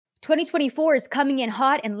2024 is coming in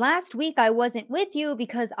hot, and last week I wasn't with you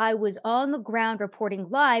because I was on the ground reporting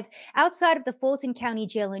live outside of the Fulton County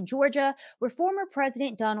Jail in Georgia, where former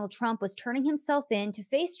President Donald Trump was turning himself in to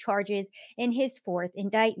face charges in his fourth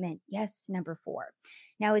indictment. Yes, number four.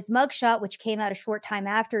 Now, his mugshot, which came out a short time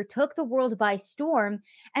after, took the world by storm,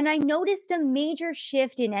 and I noticed a major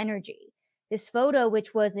shift in energy. This photo,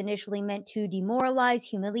 which was initially meant to demoralize,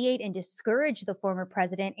 humiliate, and discourage the former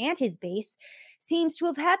president and his base, seems to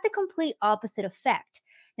have had the complete opposite effect.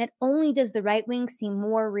 Not only does the right wing seem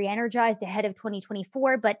more re energized ahead of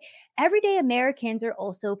 2024, but everyday Americans are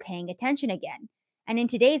also paying attention again. And in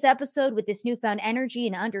today's episode, with this newfound energy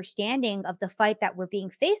and understanding of the fight that we're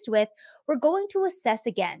being faced with, we're going to assess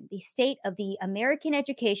again the state of the American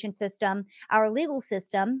education system, our legal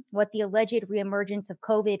system, what the alleged reemergence of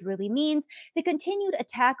COVID really means, the continued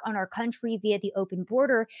attack on our country via the open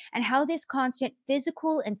border, and how this constant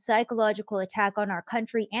physical and psychological attack on our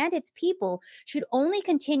country and its people should only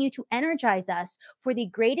continue to energize us for the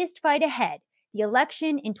greatest fight ahead, the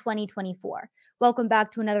election in 2024. Welcome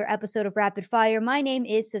back to another episode of Rapid Fire. My name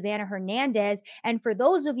is Savannah Hernandez. And for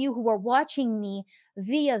those of you who are watching me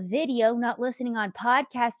via video, not listening on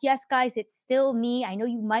podcast, yes, guys, it's still me. I know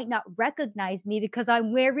you might not recognize me because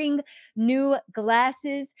I'm wearing new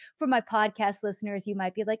glasses. For my podcast listeners, you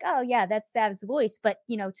might be like, oh, yeah, that's Sav's voice. But,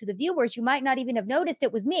 to the viewers, you might not even have noticed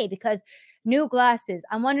it was me because new glasses.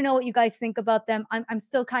 I want to know what you guys think about them. I'm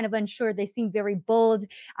still kind of unsure. They seem very bold.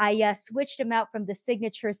 I switched them out from the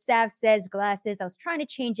signature Sav Says glasses. I was trying to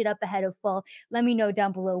change it up ahead of fall. Let me know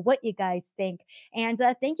down below what you guys think. And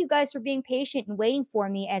thank you guys for being patient and waiting for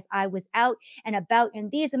me as I was out and about in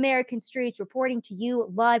these American streets, reporting to you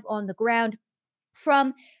live on the ground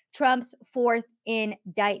from Trump's fourth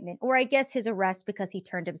indictment, or I guess his arrest because he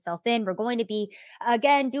turned himself in. We're going to be,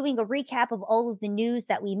 again, doing a recap of all of the news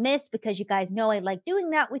that we missed because you guys know I like doing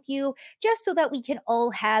that with you just so that we can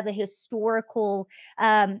all have a historical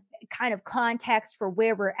kind of context for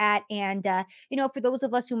where we're at. And, for those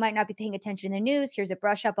of us who might not be paying attention to the news, here's a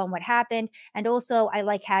brush up on what happened. And also, I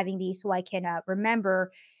like having these so I can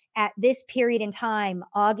remember at this period in time,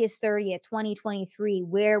 August 30th, 2023,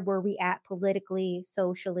 where were we at politically,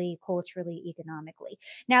 socially, culturally, economically?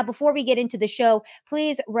 Now, before we get into the show,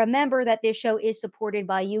 please remember that this show is supported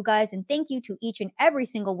by you guys. And thank you to each and every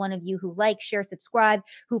single one of you who like, share, subscribe,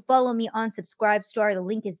 who follow me on Subscribestar. The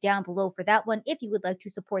link is down below for that one if you would like to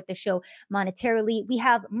support the show monetarily. We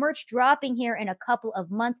have merch dropping here in a couple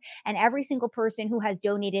of months, and every single person who has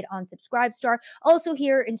donated on Subscribestar, also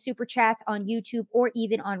here in Super Chats on YouTube or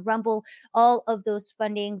even on Rumble, all of those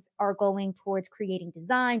fundings are going towards creating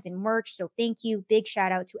designs and merch. So thank you. Big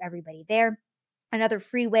shout out to everybody there. Another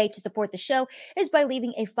free way to support the show is by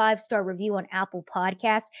leaving a 5-star review on Apple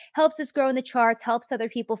Podcasts. Helps us grow in the charts, helps other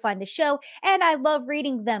people find the show, and I love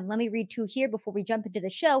reading them. Let me read two here before we jump into the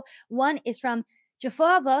show. One is from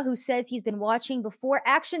Jafava, who says he's been watching before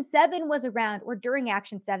Action 7 was around or during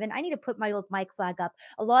Action 7. I need to put my old mic flag up.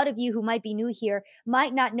 A lot of you who might be new here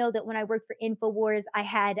might not know that when I worked for InfoWars, I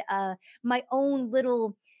had my own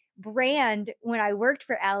little brand when I worked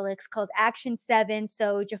for Alex called Action 7.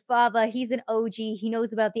 So Jafava, he's an OG. He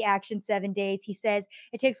knows about the Action 7 days. He says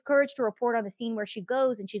it takes courage to report on the scene where she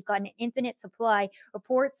goes, and she's got an infinite supply.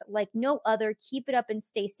 Reports like no other. Keep it up and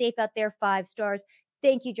stay safe out there. 5 stars.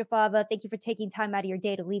 Thank you, Jafava. Thank you for taking time out of your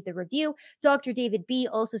day to leave the review. Dr. David B.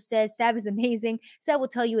 also says, Sav is amazing. Sav will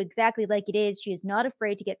tell you exactly like it is. She is not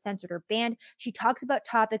afraid to get censored or banned. She talks about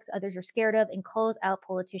topics others are scared of and calls out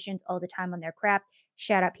politicians all the time on their crap.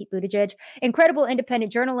 Shout out Pete Buttigieg. Incredible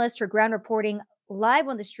independent journalist. Her ground reporting live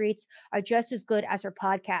on the streets are just as good as her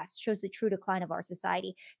podcast. Shows the true decline of our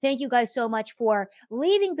society. Thank you guys so much for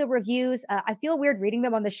leaving the reviews. I feel weird reading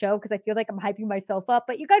them on the show because I feel like I'm hyping myself up,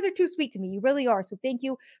 but you guys are too sweet to me. You really are. So thank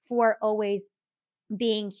you for always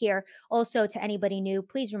being here. Also, to anybody new,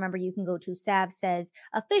 please remember you can go to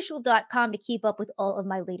savsaysofficial.com to keep up with all of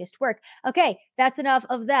my latest work. Okay, that's enough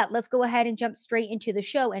of that. Let's go ahead and jump straight into the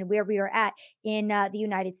show and where we are at in the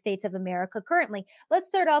United States of America currently. Let's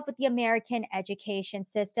start off with the American education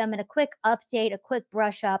system and a quick update, a quick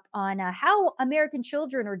brush up on how American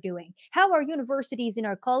children are doing, how our universities and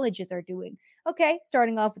our colleges are doing. Okay,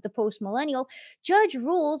 starting off with the post-millennial, judge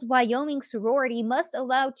rules Wyoming sorority must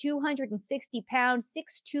allow 260-pound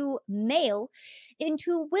 6'2" male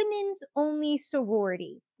into women's only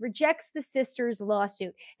sorority. Rejects the sisters'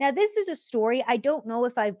 lawsuit. Now, this is a story. I don't know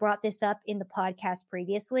if I've brought this up in the podcast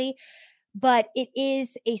previously, but it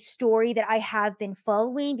is a story that I have been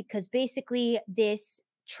following because basically this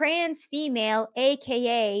trans female,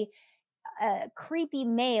 aka a creepy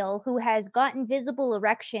male who has gotten visible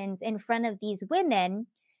erections in front of these women,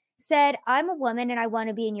 said, "I'm a woman and I want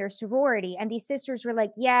to be in your sorority." And these sisters were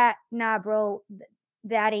like, "Yeah, nah, bro,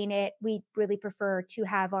 that ain't it. We really prefer to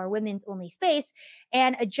have our women's only space."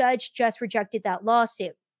 And a judge just rejected that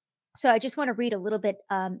lawsuit. So I just want to read a little bit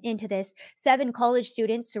into this. 7 college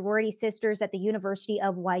students, sorority sisters at the University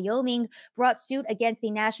of Wyoming, brought suit against the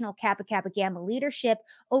National Kappa Kappa Gamma leadership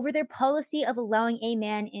over their policy of allowing a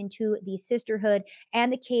man into the sisterhood.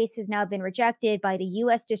 And the case has now been rejected by the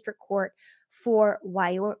U.S. District Court for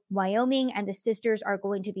Wyoming. And the sisters are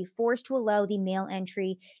going to be forced to allow the male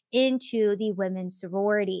entry into the women's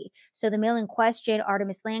sorority. So the male in question,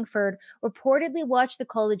 Artemis Langford, reportedly watched the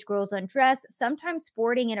college girls undress, sometimes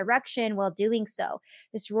sporting an erection while doing so.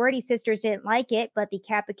 The sorority sisters didn't like it, but the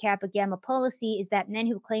Kappa Kappa Gamma policy is that men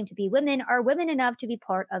who claim to be women are women enough to be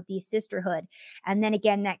part of the sisterhood. And then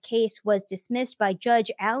again, that case was dismissed by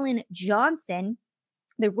Judge Alan Johnson.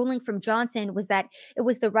 The ruling from Johnson was that it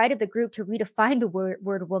was the right of the group to redefine the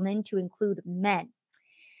word woman to include men.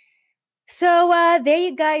 So there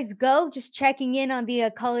you guys go. Just checking in on the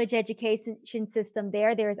college education system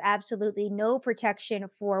there. There's absolutely no protection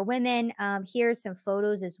for women. Here's some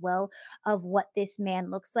photos as well of what this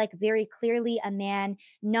man looks like. Very clearly, a man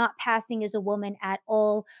not passing as a woman at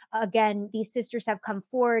all. Again, these sisters have come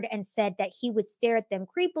forward and said that he would stare at them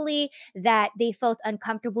creepily, that they felt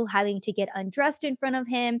uncomfortable having to get undressed in front of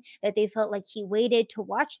him, that they felt like he waited to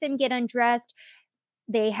watch them get undressed.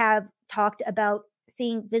 They have talked about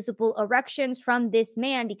seeing visible erections from this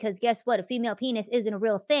man because guess what? A female penis isn't a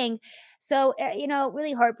real thing. So,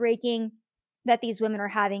 really heartbreaking that these women are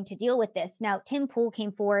having to deal with this. Now, Tim Pool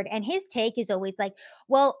came forward and his take is always like,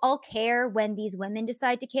 well, I'll care when these women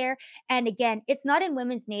decide to care. And again, it's not in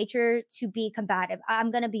women's nature to be combative.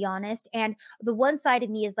 I'm going to be honest. And the one side of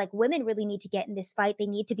me is like, women really need to get in this fight. They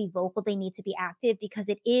need to be vocal. They need to be active because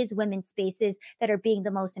it is women's spaces that are being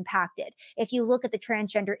the most impacted. If you look at the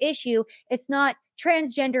transgender issue, it's not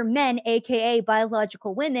transgender men, aka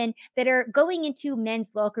biological women, that are going into men's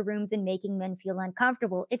locker rooms and making men feel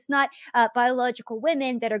uncomfortable. It's not biological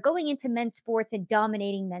women that are going into men's sports and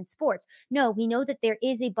dominating men's sports. No, we know that there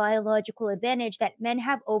is a biological advantage that men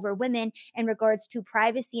have over women in regards to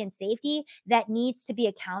privacy and safety that needs to be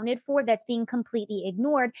accounted for, that's being completely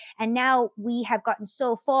ignored. And now we have gotten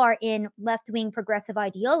so far in left wing progressive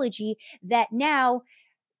ideology that now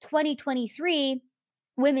 2023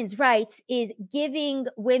 women's rights is giving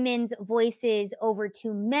women's voices over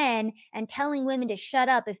to men and telling women to shut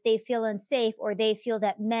up if they feel unsafe or they feel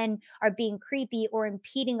that men are being creepy or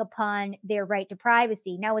impeding upon their right to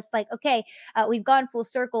privacy. Now it's like, okay, we've gone full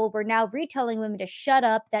circle. We're now retelling women to shut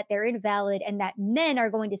up, that they're invalid, and that men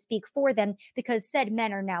are going to speak for them because said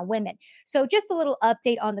men are now women. So just a little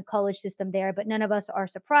update on the college system there, but none of us are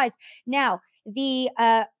surprised. Now, the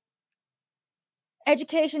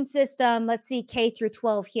education system, let's see, K through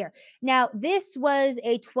 12 here. Now, this was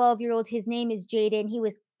a 12-year-old. His name is Jaden. He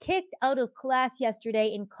was kicked out of class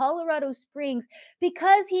yesterday in Colorado Springs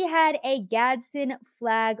because he had a Gadsden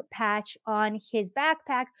flag patch on his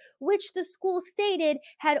backpack, which the school stated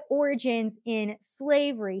had origins in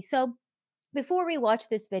slavery. So before we watch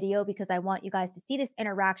this video, because I want you guys to see this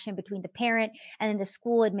interaction between the parent and then the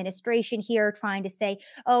school administration here trying to say,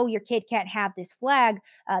 oh, your kid can't have this flag,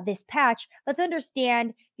 this patch, let's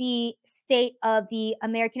understand the state of the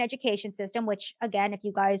American education system, which, again, if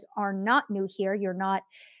you guys are not new here, you're not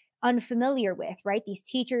unfamiliar with, right? These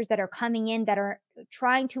teachers that are coming in that are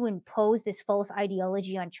trying to impose this false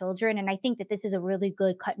ideology on children. And I think that this is a really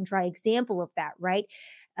good cut and dry example of that, right?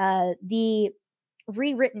 The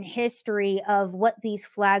rewritten history of what these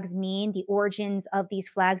flags mean, the origins of these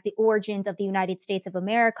flags, the origins of the United States of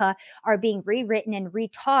America are being rewritten and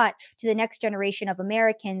retaught to the next generation of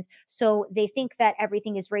Americans. So they think that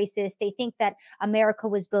everything is racist. They think that America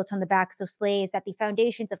was built on the backs of slaves, that the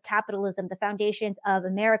foundations of capitalism, the foundations of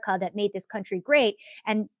America that made this country great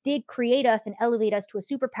and did create us and elevate us to a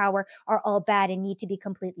superpower are all bad and need to be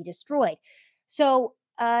completely destroyed. So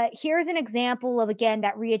here's an example of, again,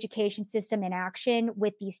 that re-education system in action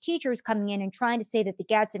with these teachers coming in and trying to say that the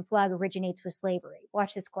Gadsden flag originates with slavery.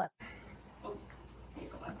 Watch this clip. Oh, here you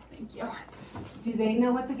go. Thank you. Do they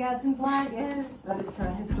know what the Gadsden flag is? That it's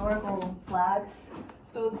a historical flag?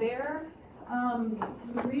 So the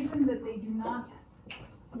reason that they do not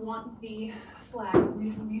want the flag, the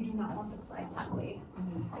reason we do not want the flag displayed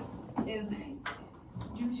is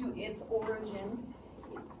due to its origins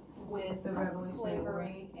with the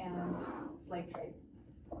slavery and slave trade.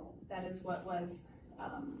 That is what was,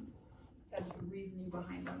 that's the reasoning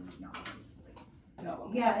behind them.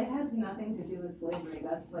 Yeah, it has nothing to do with slavery.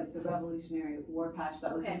 That's like the Revolutionary War patch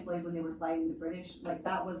that was displayed when they were fighting the British. Like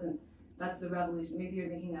that's the revolution. Maybe you're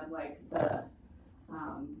thinking of like the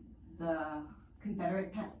the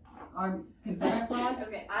our Confederate flag?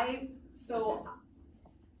 Okay, I Is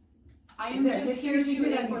am there a just history here teacher to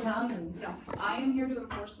that can enforce, come and? no, I am here to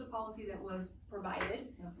enforce the policy that was provided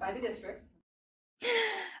by the district.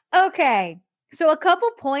 Okay. So a couple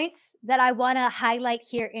points that I want to highlight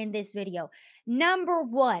here in this video. Number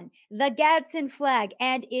one, the Gadsden flag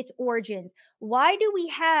and its origins. Why do we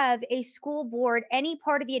have a school board, any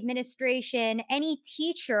part of the administration, any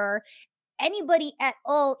teacher, anybody at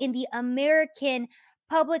all in the American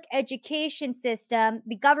public education system,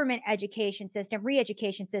 the government education system, re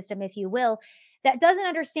education system, if you will, that doesn't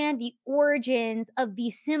understand the origins of the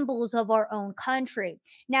symbols of our own country?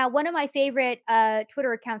 Now, one of my favorite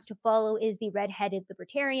Twitter accounts to follow is the Redheaded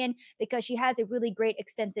Libertarian, because she has a really great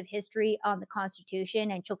extensive history on the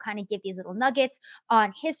Constitution, and she'll kind of give these little nuggets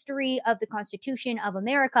on history of the Constitution of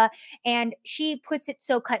America. And she puts it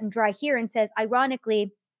so cut and dry here and says,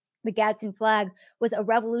 ironically, the Gadsden flag was a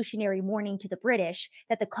revolutionary warning to the British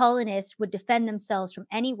that the colonists would defend themselves from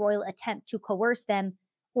any royal attempt to coerce them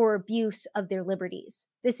or abuse of their liberties.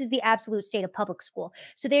 This is the absolute state of public school.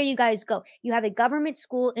 So there you guys go. You have a government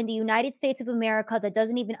school in the United States of America that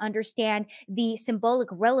doesn't even understand the symbolic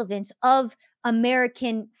relevance of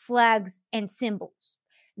American flags and symbols.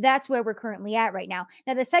 That's where we're currently at right now.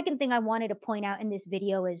 Now, the second thing I wanted to point out in this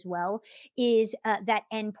video as well is that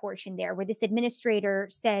end portion there, where this administrator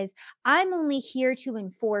says, I'm only here to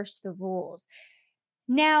enforce the rules.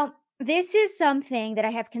 Now, this is something that I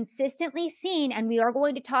have consistently seen, and we are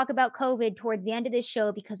going to talk about COVID towards the end of this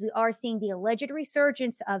show because we are seeing the alleged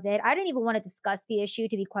resurgence of it. I don't even want to discuss the issue,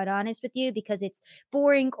 to be quite honest with you, because it's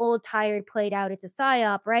boring, old, tired, played out. It's a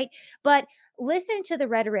psyop, right? But listen to the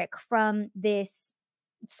rhetoric from this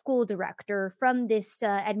school director, from this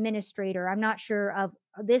administrator. I'm not sure of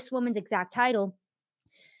this woman's exact title,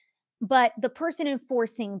 but the person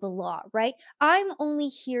enforcing the law, right? I'm only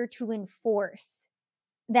here to enforce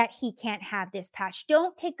that he can't have this patch.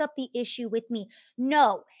 Don't take up the issue with me.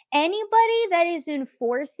 No, anybody that is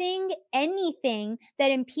enforcing anything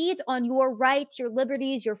that impedes on your rights, your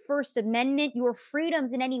liberties, your First Amendment, your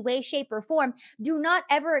freedoms in any way, shape, or form, do not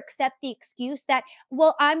ever accept the excuse that,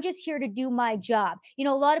 well, I'm just here to do my job. You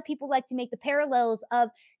know, a lot of people like to make the parallels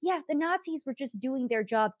of, yeah, the Nazis were just doing their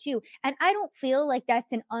job too. And I don't feel like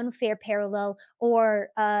that's an unfair parallel or,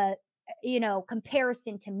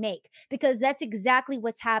 comparison to make, because that's exactly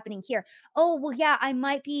what's happening here. Oh, well, yeah, I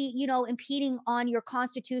might be, impeding on your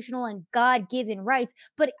constitutional and God given rights,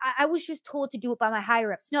 but I was just told to do it by my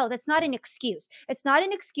higher ups. No, that's not an excuse. It's not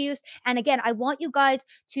an excuse. And again, I want you guys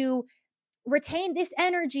to retain this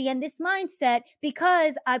energy and this mindset,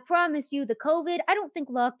 because I promise you, the COVID, I don't think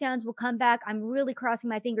lockdowns will come back. I'm really crossing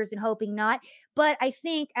my fingers and hoping not. But I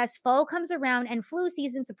think as fall comes around and flu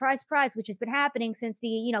season, surprise, surprise, which has been happening since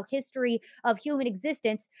the, history of human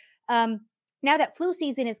existence, now that flu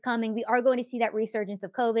season is coming, we are going to see that resurgence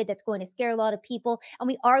of COVID that's going to scare a lot of people. And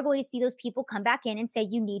we are going to see those people come back in and say,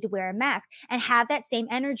 you need to wear a mask, and have that same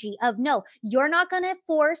energy of, no, you're not going to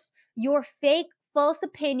force your fake false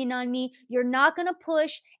opinion on me. You're not going to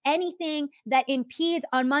push anything that impedes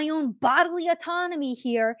on my own bodily autonomy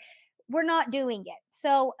here. We're not doing it.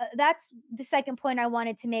 So that's the second point I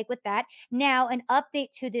wanted to make with that. Now, an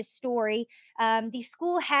update to this story. The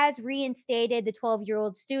school has reinstated the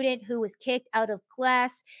 12-year-old student who was kicked out of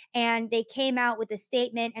class, and they came out with a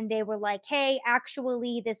statement and they were like, hey,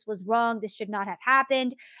 actually, this was wrong. This should not have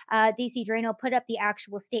happened. DC Drano put up the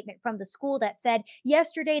actual statement from the school that said,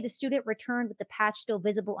 yesterday, the student returned with the patch still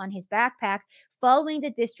visible on his backpack. Following the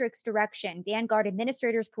district's direction, Vanguard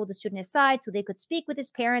administrators pulled the student aside so they could speak with his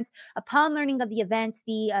parents. Upon learning of the events,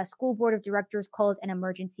 the school board of directors called an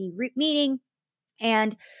emergency meeting.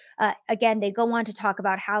 And again, they go on to talk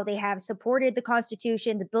about how they have supported the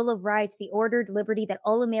Constitution, the Bill of Rights, the ordered liberty that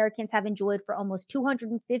all Americans have enjoyed for almost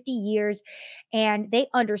 250 years. And they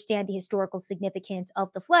understand the historical significance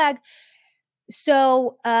of the flag.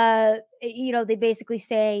 So, they basically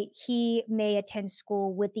say he may attend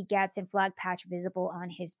school with the Gadsden flag patch visible on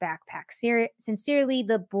his backpack. Sincerely,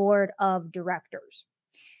 the board of directors.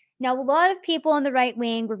 Now, a lot of people on the right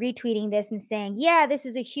wing were retweeting this and saying, yeah, this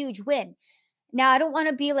is a huge win. Now, I don't want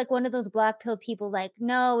to be like one of those black pill people like,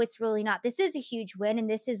 no, it's really not. This is a huge win, and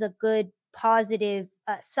this is a good, positive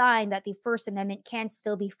a sign that the First Amendment can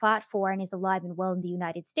still be fought for and is alive and well in the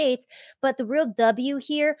United States. But the real W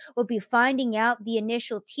here would be finding out the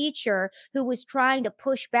initial teacher who was trying to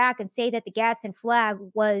push back and say that the Gadsden flag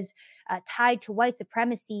was tied to white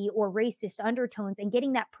supremacy or racist undertones and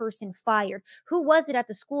getting that person fired. Who was it at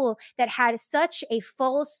the school that had such a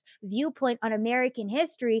false viewpoint on American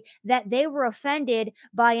history that they were offended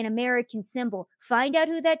by an American symbol? Find out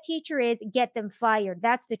who that teacher is, get them fired.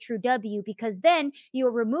 That's the true W, because then you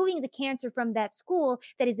are removing the cancer from that school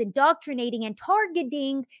that is indoctrinating and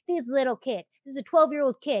targeting these little kids. This is a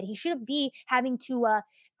 12-year-old kid. He shouldn't be having to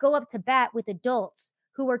go up to bat with adults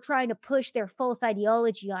who are trying to push their false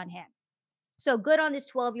ideology on him. So good on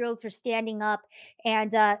this 12-year-old for standing up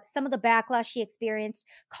and some of the backlash she experienced.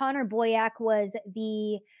 Connor Boyack was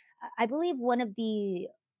I believe, one of the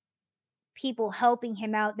people helping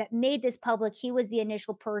him out that made this public. He was the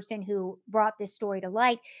initial person who brought this story to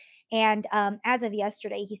light. And as of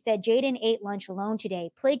yesterday, he said Jaden ate lunch alone today,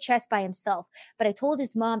 played chess by himself. But I told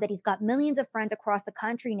his mom that he's got millions of friends across the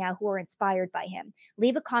country now who are inspired by him.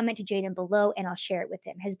 Leave a comment to Jaden below and I'll share it with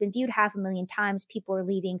him. Has been viewed 500,000 times. People are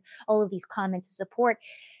leaving all of these comments of support.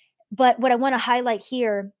 But what I want to highlight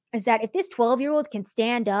here is that if this 12-year-old can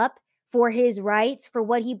stand up for his rights, for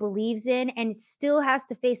what he believes in, and still has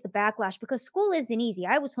to face the backlash, because school isn't easy.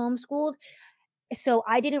 I was homeschooled, so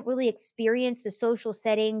I didn't really experience the social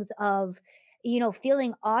settings of,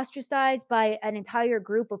 feeling ostracized by an entire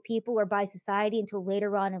group of people or by society until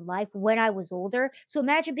later on in life when I was older. So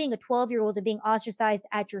imagine being a 12-year-old and being ostracized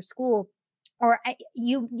at your school. Or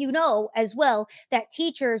you know as well that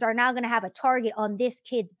teachers are now going to have a target on this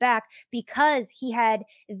kid's back because he had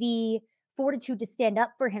the fortitude to stand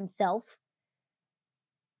up for himself.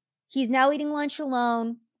 He's now eating lunch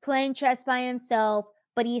alone, playing chess by himself,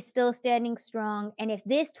 but he's still standing strong. And if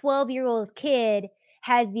this 12-year-old kid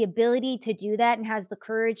has the ability to do that and has the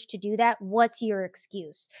courage to do that, what's your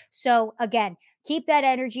excuse? So again, keep that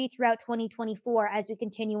energy throughout 2024 as we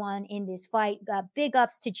continue on in this fight. Big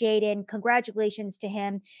ups to Jaden. Congratulations to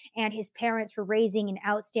him and his parents for raising an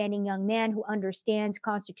outstanding young man who understands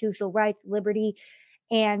constitutional rights, liberty,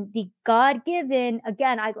 and the God-given.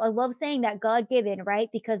 Again, I love saying that God-given, right?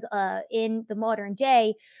 Because in the modern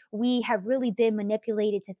day, we have really been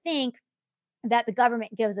manipulated to think that the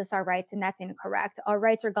government gives us our rights, and that's incorrect. Our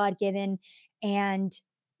rights are God-given, and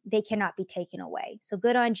they cannot be taken away. So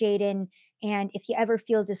good on Jaden. And if you ever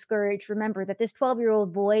feel discouraged, remember that this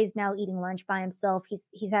 12-year-old boy is now eating lunch by himself.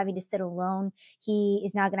 He's having to sit alone. He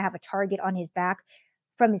is now going to have a target on his back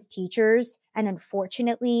from his teachers. And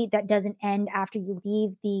unfortunately, that doesn't end after you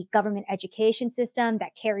leave the government education system.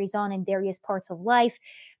 That carries on in various parts of life.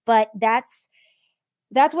 But that's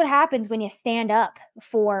what happens when you stand up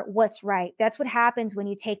for what's right. That's what happens when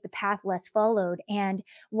you take the path less followed. And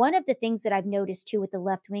one of the things that I've noticed too with the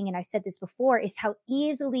left wing, and I said this before, is how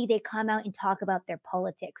easily they come out and talk about their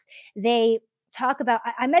politics. They talk about,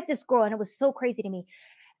 I met this girl and it was so crazy to me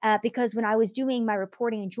because when I was doing my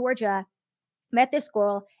reporting in Georgia, met this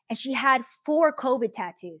girl and she had 4 COVID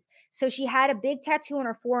tattoos. So she had a big tattoo on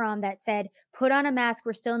her forearm that said, put on a mask.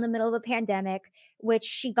 We're still in the middle of a pandemic, which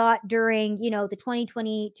she got during, the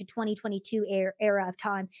 2020 to 2022 era of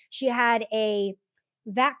time. She had a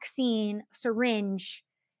vaccine syringe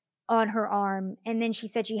on her arm. And then she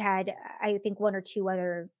said she had, I think, 1 or 2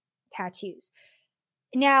 other tattoos.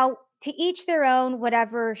 Now, to each their own,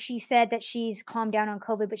 whatever. She said that she's calmed down on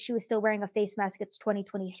COVID, but she was still wearing a face mask. It's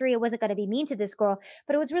 2023. It wasn't going to be mean to this girl,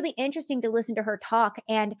 but it was really interesting to listen to her talk.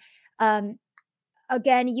 And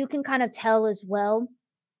again, you can kind of tell as well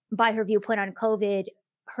by her viewpoint on COVID,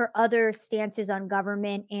 her other stances on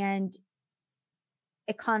government and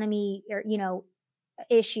economy, or,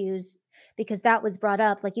 issues, because that was brought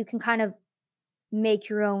up. Like, you can kind of make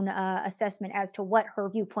your own assessment as to what her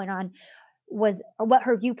viewpoint on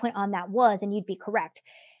that was, and you'd be correct.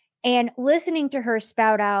 And listening to her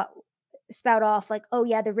spout off like, oh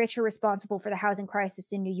yeah, the rich are responsible for the housing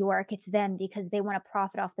crisis in New York. It's them because they want to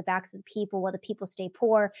profit off the backs of the people while the people stay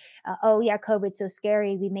poor. Oh yeah, COVID's so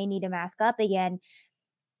scary. We may need to mask up again.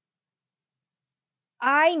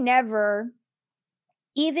 I never,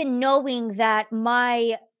 even knowing that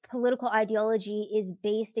my political ideology is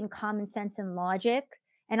based in common sense and logic,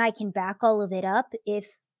 and I can back all of it up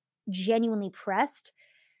if genuinely pressed,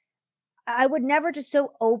 I would never just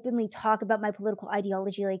so openly talk about my political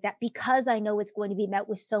ideology like that because I know it's going to be met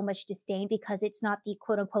with so much disdain because it's not the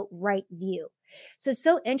quote unquote right view. So it's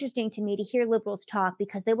so interesting to me to hear liberals talk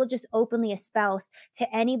because they will just openly espouse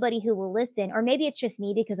to anybody who will listen. Or maybe it's just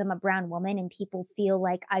me because I'm a brown woman and people feel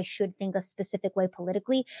like I should think a specific way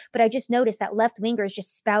politically. But I just noticed that left wingers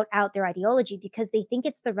just spout out their ideology because they think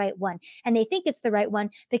it's the right one. And they think it's the right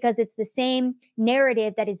one because it's the same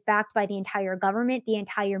narrative that is backed by the entire government, the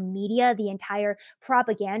entire media, the entire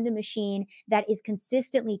propaganda machine that is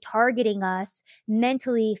consistently targeting us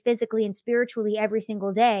mentally, physically, and spiritually every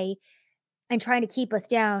single day and trying to keep us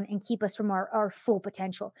down and keep us from our full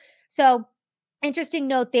potential. So, interesting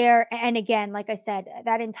note there. And again, like I said,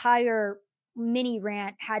 that entire mini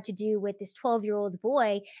rant had to do with this 12-year-old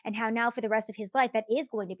boy and how now for the rest of his life that is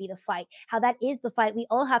going to be the fight, how that is the fight we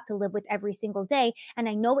all have to live with every single day. And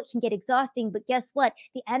I know it can get exhausting, but guess what,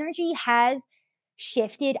 the energy has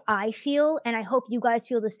shifted, I feel, and I hope you guys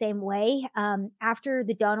feel the same way. After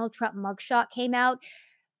the Donald Trump mugshot came out,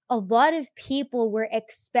 a lot of people were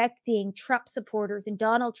expecting Trump supporters and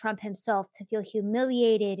Donald Trump himself to feel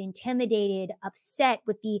humiliated, intimidated, upset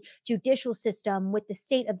with the judicial system, with the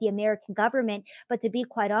state of the American government. But to be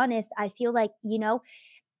quite honest, I feel like,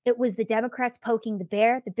 it was the Democrats poking the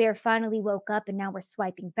bear. The bear finally woke up and now we're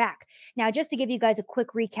swiping back. Now, just to give you guys a quick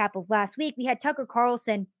recap of last week, we had Tucker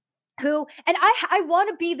Carlson who, and I want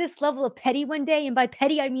to be this level of petty one day, and by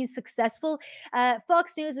petty I mean successful.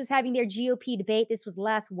 Fox News was having their GOP debate. This was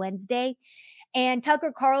last Wednesday, and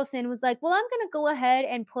Tucker Carlson was like, well, I'm going to go ahead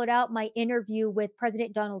and put out my interview with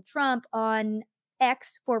President Donald Trump on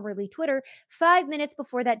X, formerly Twitter, 5 minutes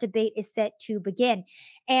before that debate is set to begin.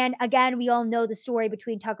 And again, we all know the story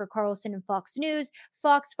between Tucker Carlson and Fox News.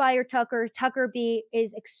 Fox fired Tucker.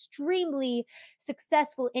 Is extremely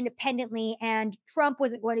successful independently, and Trump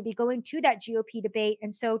wasn't going to be going to that GOP debate.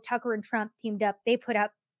 And so Tucker and Trump teamed up. They put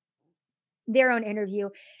out their own interview.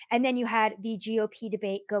 And then you had the GOP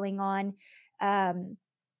debate going on.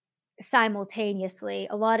 Simultaneously,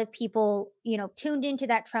 a lot of people, tuned into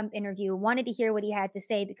that Trump interview, wanted to hear what he had to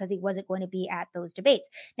say because he wasn't going to be at those debates.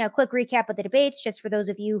 Now, quick recap of the debates, just for those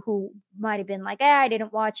of you who might have been like, I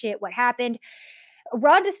didn't watch it. What happened?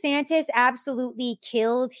 Ron DeSantis absolutely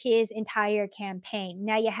killed his entire campaign.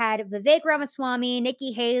 Now you had Vivek Ramaswamy,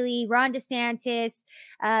 Nikki Haley, Ron DeSantis,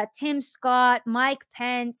 Tim Scott, Mike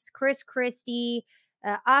Pence, Chris Christie,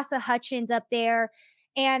 Asa Hutchins up there.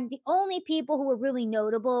 And the only people who were really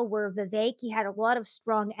notable were Vivek. He had a lot of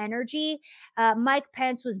strong energy. Mike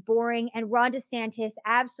Pence was boring. And Ron DeSantis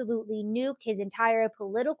absolutely nuked his entire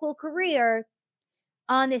political career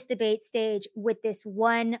on this debate stage with this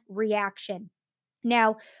one reaction.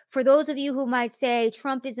 Now, for those of you who might say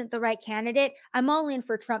Trump isn't the right candidate, I'm all in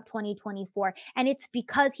for Trump 2024. And it's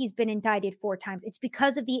because he's been indicted 4 times. It's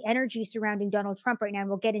because of the energy surrounding Donald Trump right now. And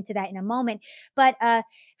we'll get into that in a moment. But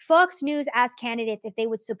Fox News asked candidates if they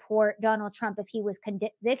would support Donald Trump if he was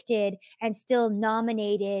convicted and still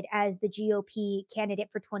nominated as the GOP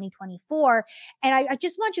candidate for 2024. And I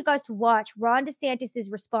just want you guys to watch Ron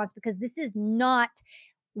DeSantis's response, because this is not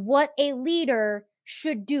what a leader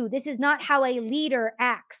should do. This is not how a leader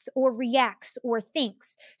acts or reacts or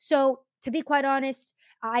thinks. So, to be quite honest,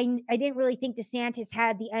 I didn't really think DeSantis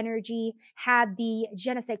had the energy, had the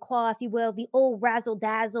je ne sais quoi, if you will, the old razzle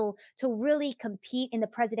dazzle to really compete in the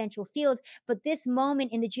presidential field. But this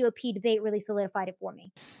moment in the GOP debate really solidified it for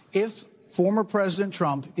me. If former President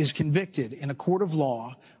Trump is convicted in a court of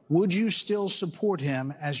law, would you still support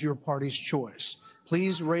him as your party's choice?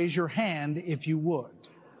 Please raise your hand if you would.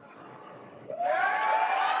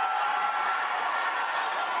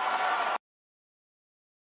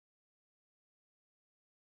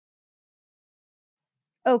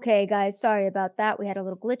 Okay, guys, sorry about that. We had a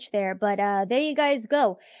little glitch there, but there you guys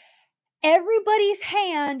go. Everybody's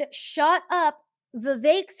hand shot up.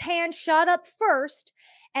 Vivek's hand shot up first,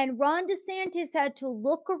 and Ron DeSantis had to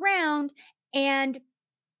look around and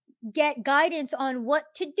get guidance on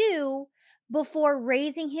what to do before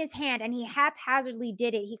raising his hand. And he haphazardly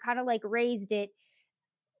did it. He kind of like raised it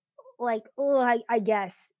like, oh, I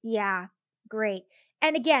guess. Yeah, great.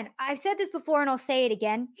 And again, I've said this before and I'll say it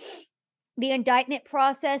again. The indictment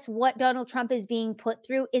process, what Donald Trump is being put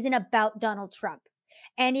through, isn't about Donald Trump.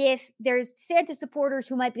 And if there's DeSantis supporters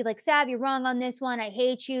who might be like, Sav, you're wrong on this one. I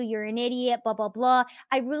hate you. You're an idiot, blah, blah, blah.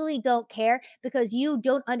 I really don't care because you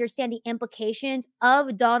don't understand the implications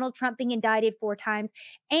of Donald Trump being indicted 4 times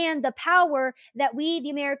and the power that we, the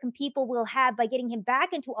American people, will have by getting him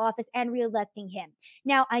back into office and reelecting him.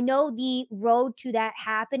 Now, I know the road to that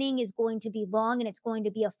happening is going to be long and it's going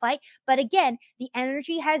to be a fight. But again, the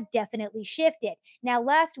energy has definitely shifted. Now,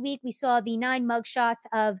 last week, we saw the 9 mugshots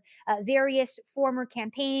of various former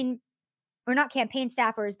campaign or not campaign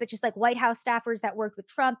staffers, but just like White House staffers that worked with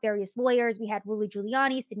Trump, various lawyers. We had Rudy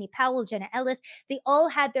Giuliani, Sidney Powell, Jenna Ellis. They all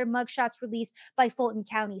had their mugshots released by Fulton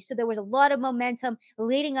County. So there was a lot of momentum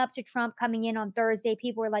leading up to Trump coming in on Thursday.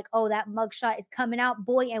 People were like, oh, that mugshot is coming out,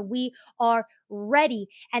 boy, and we are ready.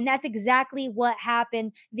 And that's exactly what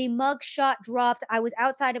happened. The mugshot dropped. I was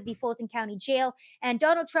outside of the Fulton County jail, and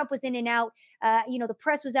Donald Trump was in and out. The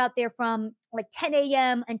press was out there from like 10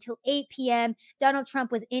 a.m. until 8 p.m. Donald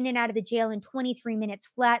Trump was in and out of the jail in 23 minutes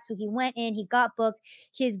flat. So he went in, he got booked.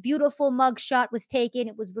 His beautiful mugshot was taken.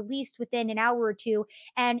 It was released within an hour or two,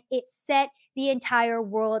 and it set the entire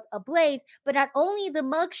world ablaze. But not only the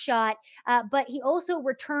mugshot, but he also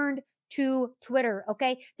returned to Twitter.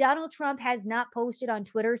 Okay. Donald Trump has not posted on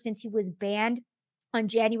Twitter since he was banned on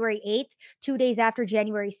January 8th, 2 days after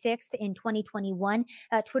January 6th in 2021.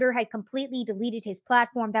 Twitter had completely deleted his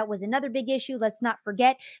platform. That was another big issue. Let's not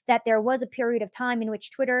forget that there was a period of time in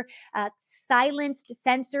which Twitter silenced,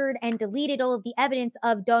 censored, and deleted all of the evidence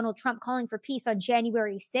of Donald Trump calling for peace on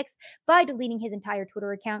January 6th by deleting his entire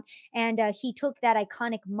Twitter account. And he took that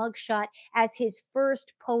iconic mugshot as his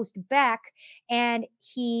first post back, and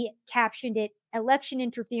he captioned it, "Election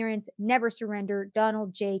interference, never surrender,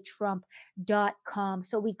 DonaldJTrump.com."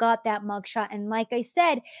 So we got that mugshot. And like I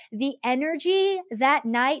said, the energy that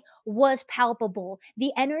night was palpable.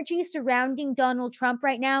 The energy surrounding Donald Trump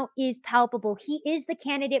right now is palpable. He is the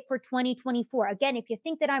candidate for 2024. Again, if you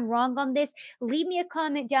think that I'm wrong on this, leave me a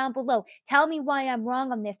comment down below. Tell me why I'm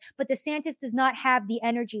wrong on this. But DeSantis does not have the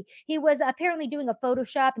energy. He was apparently doing a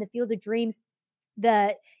Photoshop in the Field of Dreams.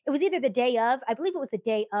 It was either the day of, I believe it was the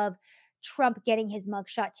day of Trump getting his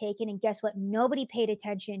mugshot taken. And guess what? Nobody paid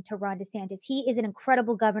attention to Ron DeSantis. He is an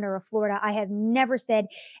incredible governor of Florida. I have never said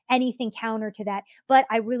anything counter to that, but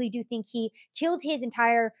I really do think he killed his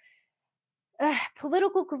entire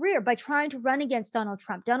political career by trying to run against Donald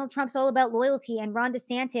Trump. Donald Trump's all about loyalty, and Ron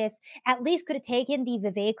DeSantis at least could have taken the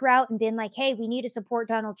Vivek route and been like, hey, we need to support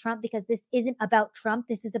Donald Trump because this isn't about Trump.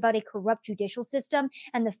 This is about a corrupt judicial system.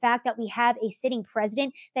 And the fact that we have a sitting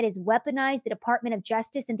president that has weaponized the Department of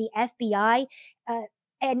Justice and the FBI,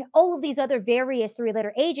 and all of these other various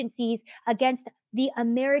 3-letter agencies against the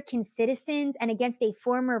American citizens and against a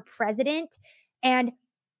former president. And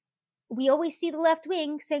we always see the left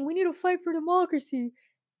wing saying we need to fight for democracy.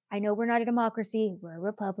 I know we're not a democracy. We're a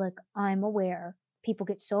republic. I'm aware. People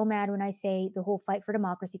get so mad when I say the whole fight for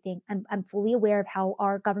democracy thing. I'm fully aware of how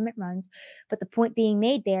our government runs. But the point being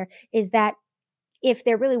made there is that if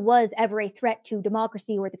there really was ever a threat to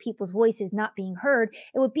democracy or the people's voices not being heard,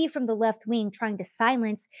 it would be from the left wing trying to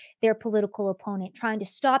silence their political opponent, trying to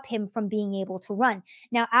stop him from being able to run.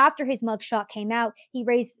 Now, after his mugshot came out, he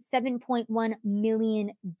raised $7.1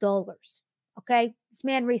 million. Okay, this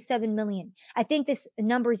man raised $7 million. I think this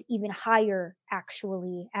number is even higher,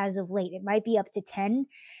 actually, as of late. It might be up to 10,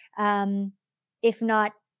 if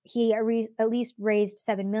not. He at least raised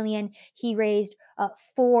 $7 million. He raised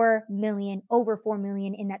 $4 million, over $4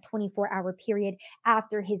 million in that 24-hour period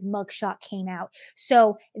after his mugshot came out.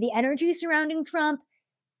 So the energy surrounding Trump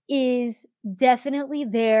is definitely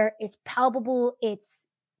there. It's palpable. It's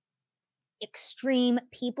extreme.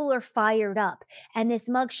 People are fired up. And this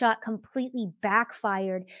mugshot completely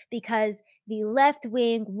backfired because the left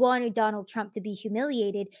wing wanted Donald Trump to be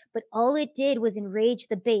humiliated, but all it did was enrage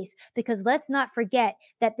the base. Because let's not forget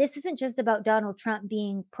that this isn't just about Donald Trump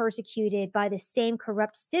being persecuted by the same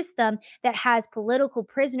corrupt system that has political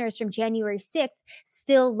prisoners from January 6th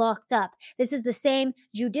still locked up. This is the same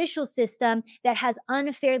judicial system that has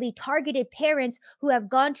unfairly targeted parents who have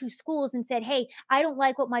gone to schools and said, hey, I don't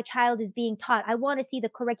like what my child is being taught. I want to see the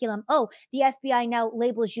curriculum. Oh, the FBI now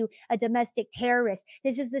labels you a domestic terrorist.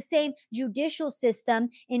 This is the same judicial system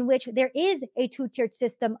in which there is a two-tiered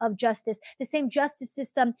system of justice, the same justice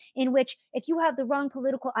system in which if you have the wrong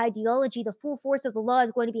political ideology, the full force of the law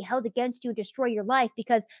is going to be held against you, destroy your life,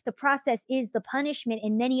 because the process is the punishment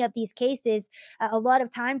in many of these cases. A lot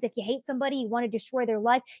of times, if you hate somebody, you want to destroy their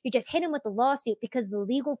life, you just hit them with the lawsuit because the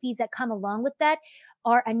legal fees that come along with that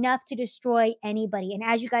are enough to destroy anybody. And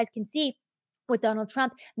as you guys can see, with Donald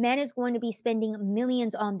Trump. Man is going to be spending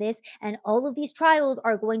millions on this, and all of these trials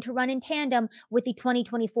are going to run in tandem with the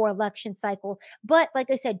 2024 election cycle. But like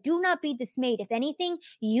I said, do not be dismayed. If anything,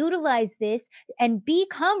 utilize this and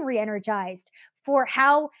become re-energized for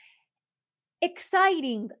how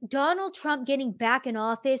exciting Donald Trump getting back in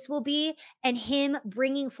office will be, and him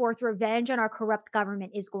bringing forth revenge on our corrupt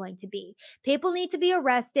government is going to be. People need to be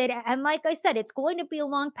arrested. And like I said, it's going to be a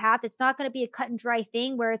long path. It's not going to be a cut and dry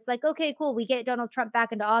thing where it's like, okay, cool, we get Donald Trump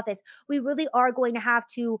back into office. We really are going to have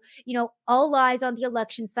to, all eyes on the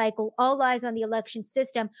election cycle, all eyes on the election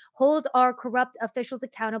system, hold our corrupt officials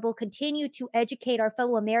accountable, continue to educate our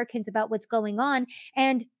fellow Americans about what's going on.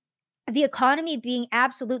 And the economy being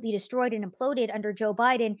absolutely destroyed and imploded under Joe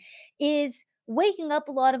Biden is waking up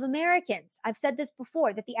a lot of Americans. I've said this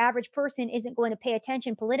before, that the average person isn't going to pay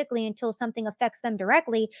attention politically until something affects them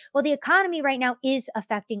directly. Well, the economy right now is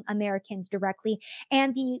affecting Americans directly.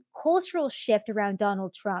 And the cultural shift around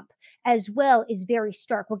Donald Trump as well is very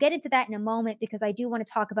stark. We'll get into that in a moment because I do want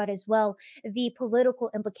to talk about as well the political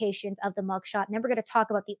implications of the mugshot. And then we're going to talk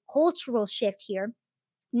about the cultural shift here.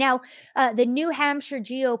 Now, the New Hampshire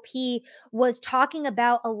GOP was talking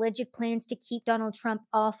about alleged plans to keep Donald Trump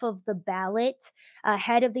off of the ballot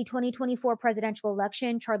ahead of the 2024 presidential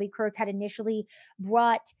election. Charlie Kirk had initially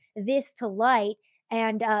brought this to light.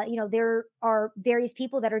 And, there are various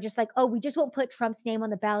people that are just like, oh, we just won't put Trump's name on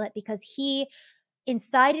the ballot because he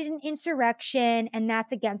incited an insurrection, and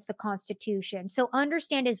that's against the Constitution. So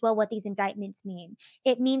understand as well what these indictments mean.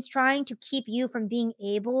 It means trying to keep you from being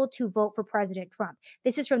able to vote for President Trump.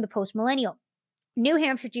 This is from the Post Millennial. New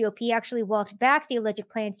Hampshire GOP actually walked back the alleged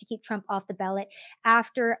plans to keep Trump off the ballot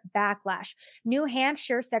after backlash. New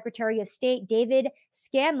Hampshire Secretary of State David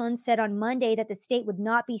Scanlon said on Monday that the state would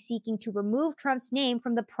not be seeking to remove Trump's name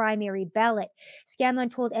from the primary ballot. Scanlon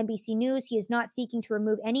told NBC News he is not seeking to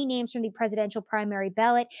remove any names from the presidential primary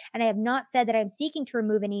ballot, and I have not said that I am seeking to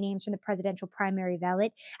remove any names from the presidential primary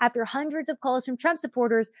ballot, after hundreds of calls from Trump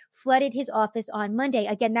supporters flooded his office on Monday.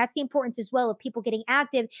 Again, that's the importance as well of people getting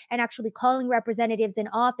active and actually calling representatives in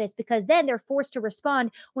office, because then they're forced to respond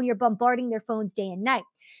when you're bombarding their phones day and night.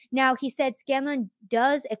 Now, he said Scanlon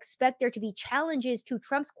does expect there to be challenges to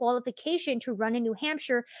Trump's qualification to run in New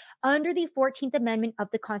Hampshire under the 14th Amendment of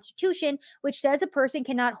the Constitution, which says a person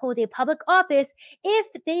cannot hold a public office if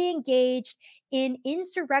they engaged in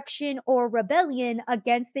insurrection or rebellion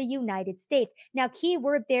against the United States. Now, key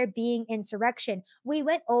word there being insurrection. We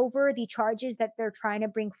went over the charges that they're trying to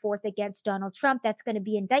bring forth against Donald Trump. That's going to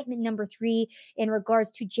be indictment number 3 in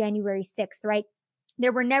regards to January 6th, right?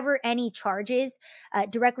 There were never any charges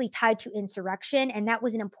directly tied to insurrection. And that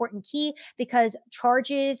was an important key because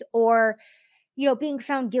charges or being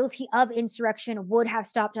found guilty of insurrection would have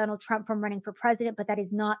stopped Donald Trump from running for president, but that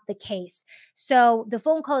is not the case. So the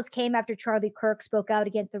phone calls came after Charlie Kirk spoke out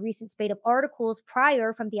against the recent spate of articles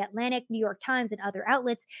prior from The Atlantic, New York Times, and other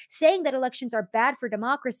outlets saying that elections are bad for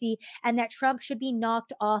democracy and that Trump should be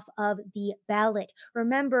knocked off of the ballot.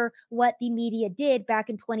 Remember what the media did back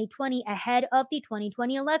in 2020 ahead of the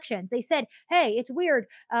 2020 elections. They said, hey, it's weird,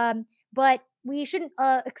 but we shouldn't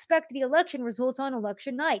expect the election results on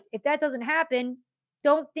election night. If that doesn't happen,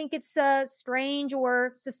 don't think it's strange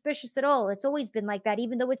or suspicious at all. It's always been like that,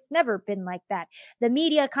 even though it's never been like that. The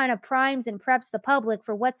media kind of primes and preps the public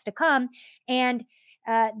for what's to come. And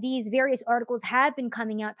these various articles have been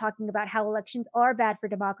coming out talking about how elections are bad for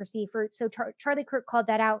democracy. Charlie Kirk called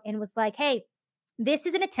that out and was like, hey, this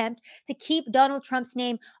is an attempt to keep Donald Trump's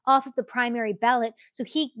name off of the primary ballot so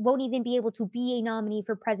he won't even be able to be a nominee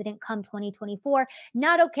for president come 2024.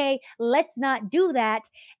 Not okay. Let's not do that.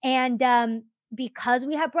 And because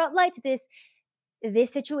we have brought light to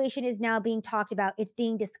this situation is now being talked about. It's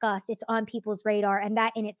being discussed. It's on people's radar. And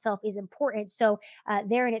that in itself is important. So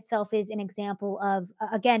there in itself is an example of,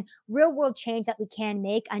 again, real world change that we can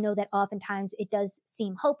make. I know that oftentimes it does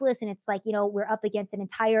seem hopeless. And it's like, we're up against an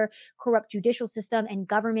entire corrupt judicial system and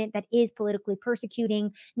government that is politically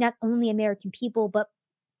persecuting not only American people, but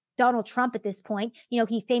Donald Trump at this point.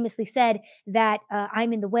 He famously said that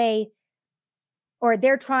I'm in the way, or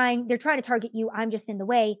they're trying to target you. I'm just in the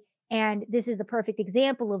way. And this is the perfect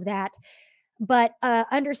example of that. But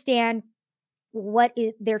understand what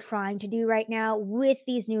they're trying to do right now with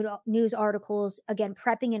these news articles, again,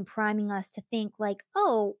 prepping and priming us to think like,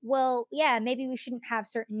 oh, well, yeah, maybe we shouldn't have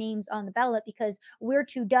certain names on the ballot because we're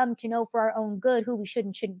too dumb to know for our own good who we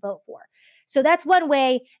shouldn't vote for. So that's one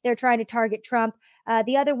way they're trying to target Trump.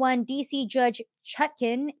 The other one, DC Judge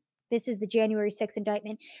Chutkan This is the January 6th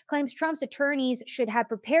indictment, claims Trump's attorneys should have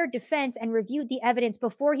prepared defense and reviewed the evidence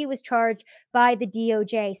before he was charged by the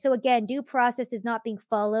DOJ. So again, due process is not being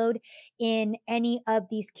followed in any of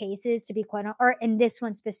these cases, to be quite honest, or in this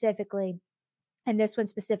one specifically. And this one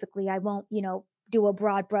specifically, I won't, do a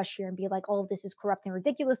broad brush here and be like, all of this is corrupt and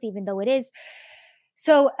ridiculous, even though it is.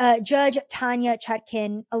 So Judge Tanya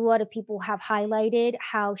Chutkan, a lot of people have highlighted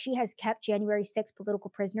how she has kept January 6 political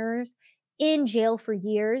prisoners in jail for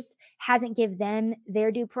years, hasn't given them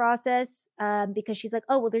their due process because she's like,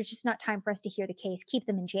 oh, well, there's just not time for us to hear the case. Keep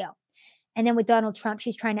them in jail. And then with Donald Trump,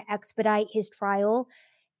 she's trying to expedite his trial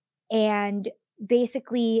and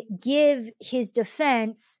basically give his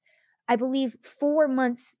defense, I believe, 4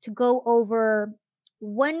 months to go over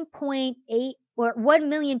 1.8 or 1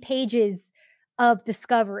 million pages of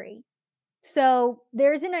discovery. So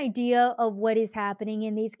there's an idea of what is happening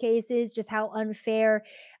in these cases, just how unfair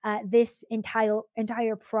this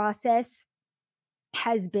entire process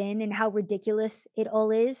has been and how ridiculous it all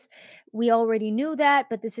is. We already knew that,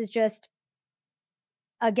 but this is just,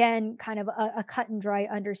 again, kind of a cut and dry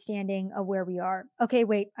understanding of where we are. Okay,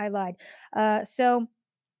 wait, I lied. So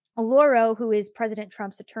Lauro, who is President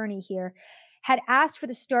Trump's attorney here, had asked for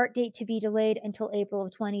the start date to be delayed until April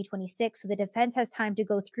of 2026. So the defense has time to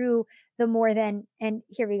go through the more than, and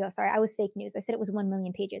here we go. Sorry, I was fake news. I said it was 1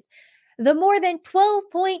 million pages. The more than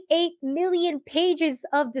 12.8 million pages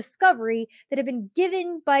of discovery that have been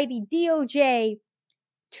given by the DOJ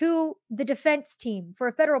to the defense team. For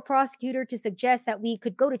a federal prosecutor to suggest that we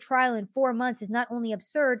could go to trial in 4 months is not only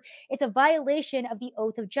absurd, it's a violation of the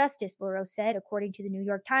oath of justice, Lauro said, according to the New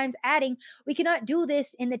York Times, adding, we cannot do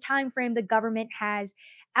this in the time frame the government has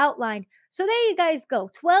outlined. So there you guys go.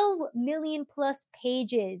 12 million plus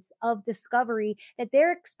pages of discovery that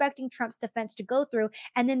they're expecting Trump's defense to go through.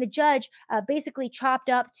 And then the judge basically chopped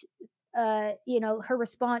up her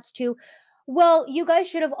response to, well, you guys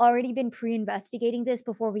should have already been pre-investigating this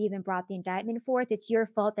before we even brought the indictment forth. It's your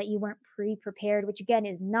fault that you weren't pre-prepared, which again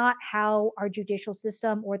is not how our judicial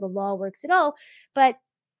system or the law works at all. But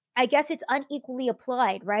I guess it's unequally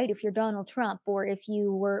applied, right? If you're Donald Trump, or if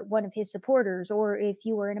you were one of his supporters, or if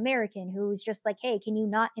you were an American who's just like, hey, can you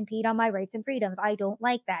not impede on my rights and freedoms? I don't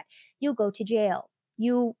like that. You go to jail.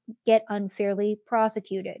 You get unfairly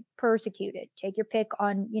prosecuted, persecuted. Take your pick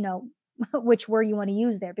on, which word you want to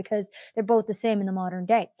use there, because they're both the same in the modern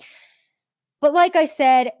day. But like I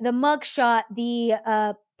said, the mugshot,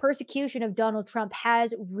 the persecution of Donald Trump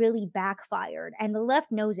has really backfired, and the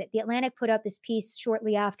left knows it. The Atlantic put out this piece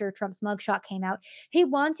shortly after Trump's mugshot came out. He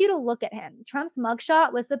wants you to look at him. Trump's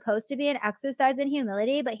mugshot was supposed to be an exercise in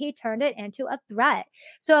humility, but he turned it into a threat.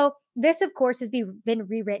 So this, of course, has been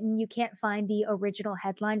rewritten. You can't find the original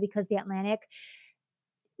headline because the Atlantic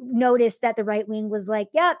noticed that the right wing was like,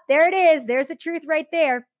 yep, there it is. There's the truth right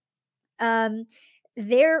there.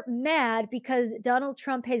 They're mad because Donald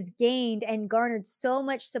Trump has gained and garnered so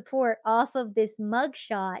much support off of this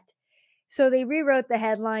mugshot. So they rewrote the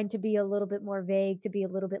headline to be a little bit more vague, to be a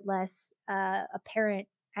little bit less apparent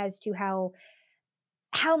as to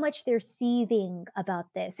how much they're seething about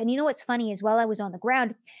this. And you know what's funny is while I was on the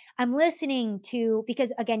ground, I'm listening to,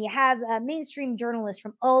 because again, you have mainstream journalists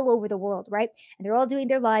from all over the world, right? And they're all doing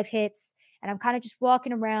their live hits. And I'm kind of just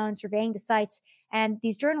walking around, surveying the sites. And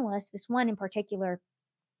these journalists, this one in particular,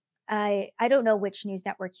 I don't know which news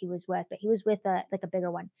network he was with, but he was with a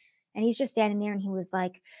bigger one. And he's just standing there and he was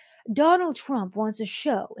like, Donald Trump wants a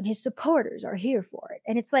show and his supporters are here for it.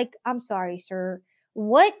 And it's like, I'm sorry, sir.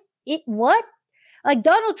 What? Like,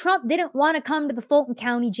 Donald Trump didn't want to come to the Fulton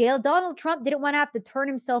County Jail. Donald Trump didn't want to have to turn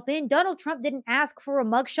himself in. Donald Trump didn't ask for a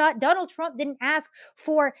mugshot. Donald Trump didn't ask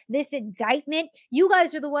for this indictment. You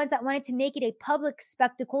guys are the ones that wanted to make it a public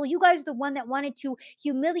spectacle. You guys are the one that wanted to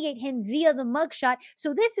humiliate him via the mugshot.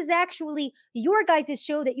 So this is actually your guys'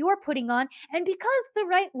 show that you're putting on. And because the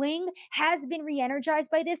right wing has been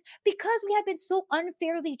re-energized by this, because we have been so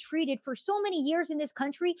unfairly treated for so many years in this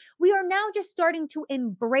country, we are now just starting to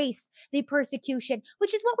embrace the persecution,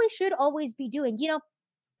 which is what we should always be doing.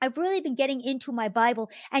 I've really been getting into my Bible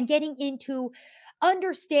and getting into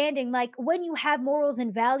understanding, like, when you have morals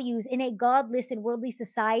and values in a godless and worldly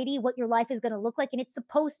society, what your life is going to look like. And it's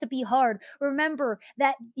supposed to be hard. Remember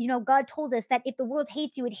that, God told us that if the world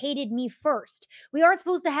hates you, it hated me first. We aren't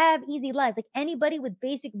supposed to have easy lives. Like, anybody with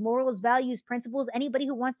basic morals, values, principles, anybody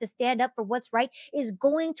who wants to stand up for what's right is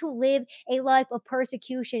going to live a life of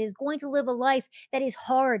persecution, is going to live a life that is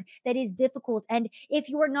hard, that is difficult. And if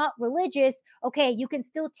you are not religious, okay, you can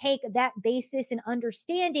still take that basis and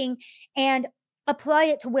understanding and apply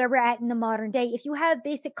it to where we're at in the modern day. If you have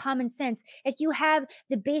basic common sense, if you have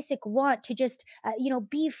the basic want to just,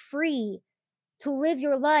 be free to live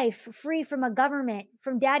your life free from a government,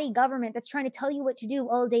 from daddy government that's trying to tell you what to do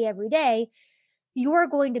all day, every day, you're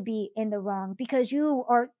going to be in the wrong because you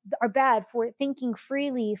are bad for thinking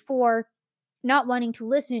freely, for not wanting to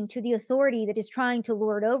listen to the authority that is trying to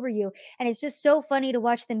lord over you. And it's just so funny to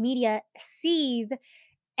watch the media seethe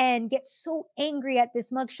and get so angry at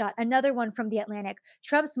this mugshot. Another one from The Atlantic.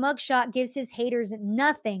 Trump's mugshot gives his haters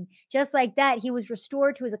nothing. Just like that, he was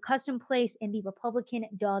restored to his accustomed place in the Republican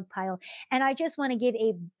dog pile. And I just want to give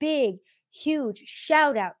a big, huge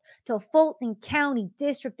shout out to Fulton County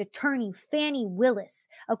District Attorney Fannie Willis,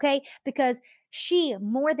 okay? Because she,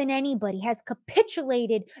 more than anybody, has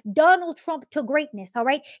capitulated Donald Trump to greatness, all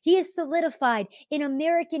right? He is solidified in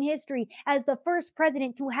American history as the first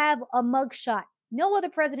president to have a mugshot. No other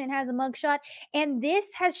president has a mugshot. And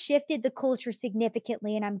this has shifted the culture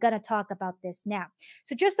significantly. And I'm going to talk about this now.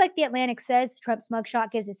 So, just like The Atlantic says, Trump's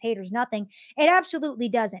mugshot gives his haters nothing, it absolutely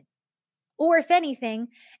doesn't. Or if anything,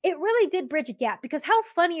 it really did bridge a gap, because how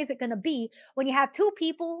funny is it going to be when you have two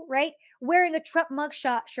people, right, wearing a Trump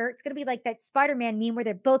mugshot shirt? It's going to be like that Spider-Man meme where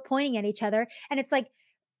they're both pointing at each other. And it's like,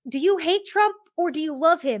 do you hate Trump or do you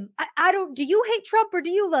love him? I don't, do you hate Trump or do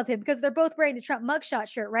you love him? Because they're both wearing the Trump mugshot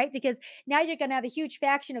shirt, right? Because now you're going to have a huge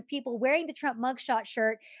faction of people wearing the Trump mugshot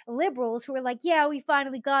shirt, liberals who are like, yeah, we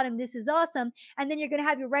finally got him. This is awesome. And then you're going to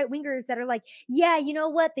have your right wingers that are like, yeah, you know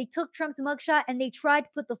what? They took Trump's mugshot and they tried to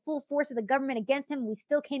put the full force of the government against him. We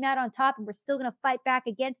still came out on top and we're still going to fight back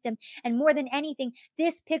against him. And more than anything,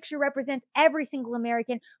 this picture represents every single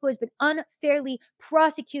American who has been unfairly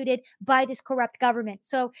prosecuted by this corrupt government.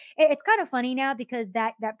 So it's kind of funny now because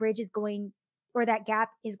that bridge is going, or that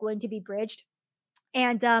gap is going to be bridged.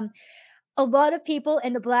 And a lot of people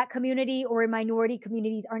in the Black community or in minority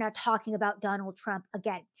communities are now talking about Donald Trump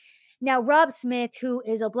again. Now, Rob Smith, who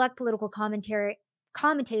is a Black political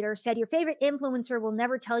commentator, said your favorite influencer will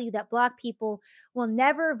never tell you that Black people will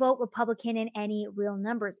never vote Republican in any real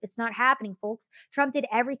numbers. It's not happening, folks. Trump did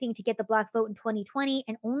everything to get the Black vote in 2020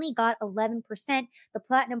 and only got 11%. The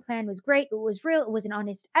Platinum Plan was great. It was real. It was an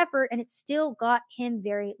honest effort, and it still got him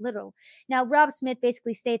very little. Now, Rob Smith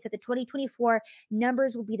basically states that the 2024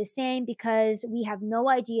 numbers will be the same because we have no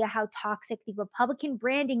idea how toxic the Republican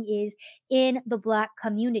branding is in the Black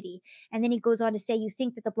community. And then he goes on to say, you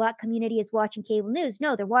think that the Black community is watching cable news?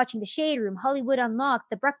 No, they're watching The Shade Room, Hollywood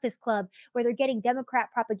Unlocked, The Breakfast Club, where they're getting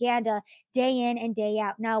Democrat propaganda day in and day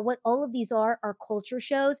out. Now, what all of these are culture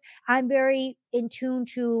shows. I'm very in tune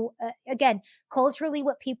to, again, culturally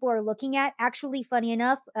what people are looking at. Actually, funny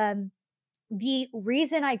enough, the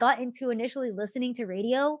reason I got into initially listening to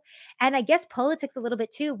radio, and I guess politics a little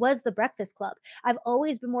bit too, was The Breakfast Club. I've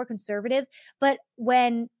always been more conservative, but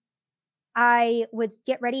when I would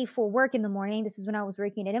get ready for work in the morning, this is when I was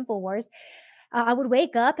working at InfoWars, I would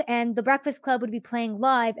wake up and The Breakfast Club would be playing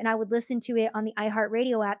live, and I would listen to it on the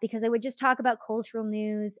iHeartRadio app because they would just talk about cultural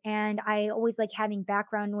news. And I always like having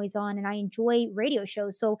background noise on, and I enjoy radio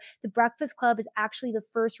shows. So The Breakfast Club is actually the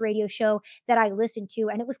first radio show that I listened to.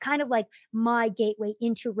 And it was kind of like my gateway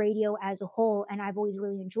into radio as a whole. And I've always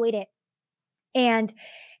really enjoyed it. And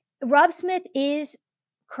Rob Smith is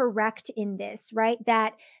correct in this, right?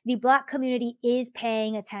 That the Black community is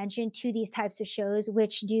paying attention to these types of shows,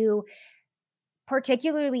 which do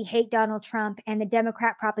particularly hate Donald Trump, and the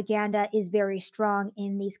Democrat propaganda is very strong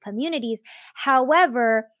in these communities.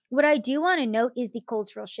 However, what I do want to note is the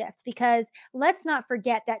cultural shift, because let's not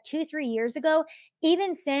forget that 2-3 years ago,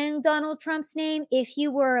 even saying Donald Trump's name, if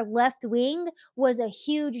you were left wing, was a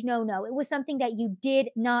huge no-no. It was something that you did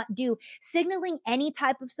not do. Signaling any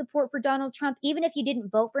type of support for Donald Trump, even if you didn't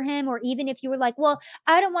vote for him, or even if you were like, well,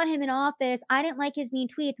 I don't want him in office, I didn't like his mean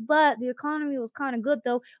tweets, but the economy was kind of good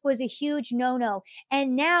though, was a huge no-no.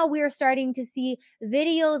 And now we're starting to see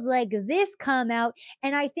videos like this come out.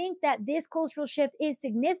 And I think that this cultural shift is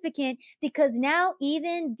significant because now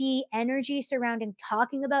even the energy surrounding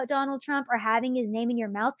talking about Donald Trump or having his name in your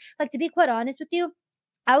mouth, like, to be quite honest with you,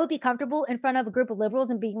 I would be comfortable in front of a group of liberals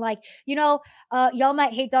and being like, y'all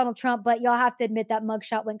might hate Donald Trump, but y'all have to admit that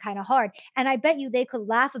mugshot went kind of hard. And I bet you they could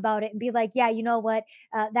laugh about it and be like, yeah, you know what?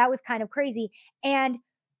 That was kind of crazy. And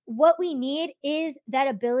what we need is that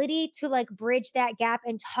ability to like bridge that gap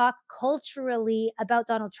and talk culturally about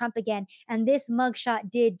Donald Trump again. And this mugshot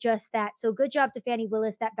did just that. So good job to Fannie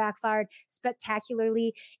Willis. That backfired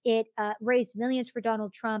spectacularly. It raised millions for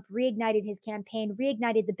Donald Trump, reignited his campaign,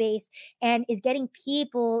 reignited the base, and is getting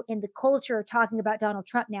people in the culture talking about Donald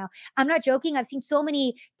Trump now. I'm not joking. I've seen so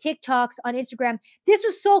many TikToks on Instagram. This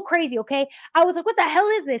was so crazy, okay? I was like, what the hell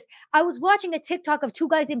is this? I was watching a TikTok of two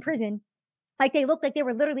guys in prison. Like, they looked like they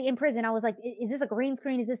were literally in prison. I was like, is this a green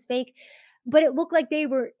screen? Is this fake? but it looked like they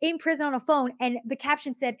were in prison on a phone. And the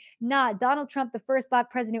caption said, nah, Donald Trump, the first black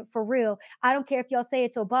president for real. I don't care if y'all say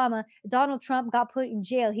it's Obama. Donald Trump got put in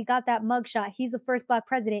jail. He got that mugshot. He's the first black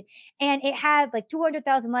president. And it had like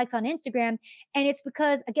 200,000 likes on Instagram. And it's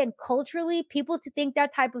because, again, culturally, people to think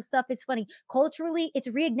that type of stuff is funny. Culturally, it's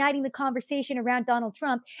reigniting the conversation around Donald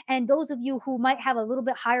Trump. And those of you who might have a little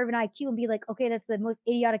bit higher of an IQ and be like, okay, that's the most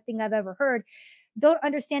idiotic thing I've ever heard, don't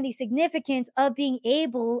understand the significance of being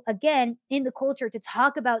able, again, in the culture to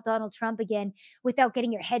talk about Donald Trump again without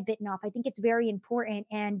getting your head bitten off. I think it's very important.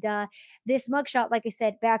 And this mugshot, like I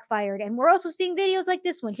said, backfired. And we're also seeing videos like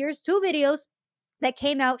this one. Here's two videos that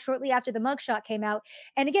came out shortly after the mugshot came out.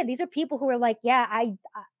 And again, these are people who are like, yeah,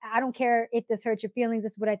 I don't care if this hurts your feelings.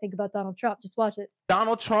 This is what I think about Donald Trump. Just watch this.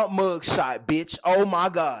 Donald Trump mugshot, bitch. Oh my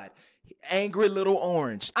God. Angry little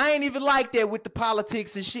orange. I ain't even like that with the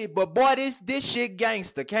politics and shit, but boy, this shit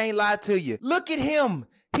gangster. Can't lie to you. Look at him.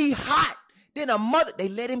 He hot. Then they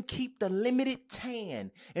let him keep the limited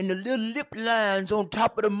tan and the little lip lines on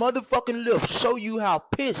top of the motherfucking lips. Show you how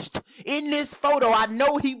pissed. In this photo, I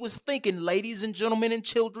know he was thinking, ladies and gentlemen and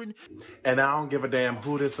children. And I don't give a damn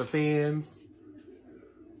who this offends.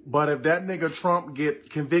 But if that nigga Trump get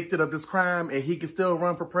convicted of this crime and he can still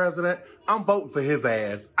run for president, I'm voting for his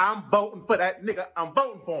ass. I'm voting for that nigga. I'm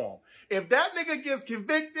voting for him. If that nigga gets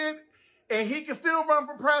convicted and he can still run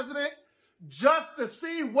for president just to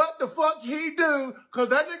see what the fuck he do, because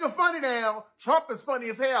that nigga funny now, Trump is funny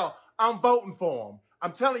as hell, I'm voting for him.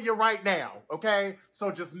 I'm telling you right now, okay? So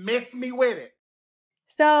just miss me with it.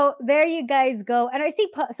 So there you guys go. And I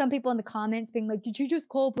see some people in the comments being like, did you just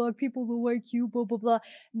call black people low IQ, blah, blah, blah.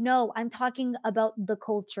 No, I'm talking about the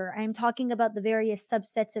culture. I'm talking about the various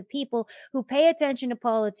subsets of people who pay attention to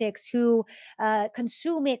politics, who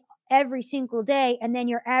consume it every single day. And then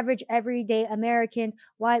your average everyday Americans,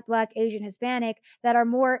 white, black, Asian, Hispanic, that are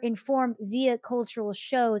more informed via cultural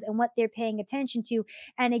shows and what they're paying attention to.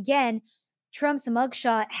 And again, Trump's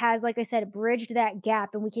mugshot has, like I said, bridged that gap,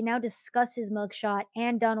 and we can now discuss his mugshot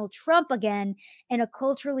and Donald Trump again in a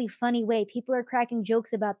culturally funny way. People are cracking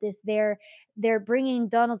jokes about this. They're bringing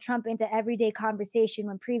Donald Trump into everyday conversation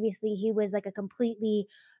when previously he was like a completely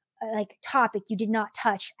like topic you did not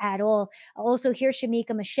touch at all. Also, here's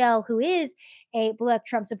Shamika Michelle, who is a black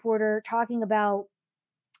Trump supporter, talking about,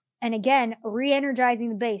 and again, re-energizing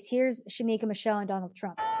the base. Here's Shamika Michelle and Donald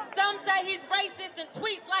Trump. Some say he's racist and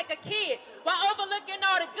tweets like a kid while overlooking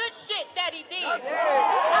all the good shit that he did. I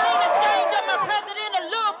ain't ashamed of my president a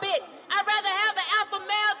little bit. I'd rather have an alpha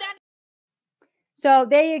male than... So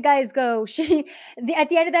there you guys go. At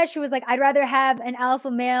the end of that, she was like, I'd rather have an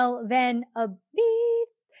alpha male than a beep.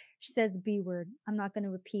 She says the B word. I'm not going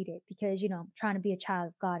to repeat it because, I'm trying to be a child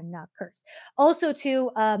of God and not curse. Also,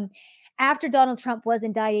 too, after Donald Trump was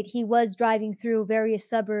indicted, he was driving through various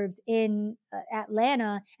suburbs in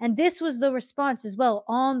Atlanta. And this was the response as well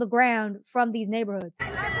on the ground from these neighborhoods.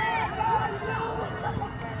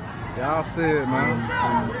 Y'all see it,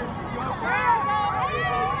 man.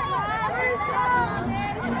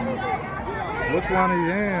 Which one are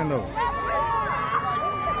you in, though?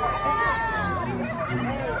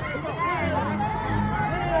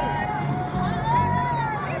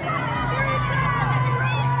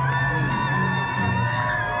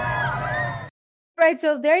 Right,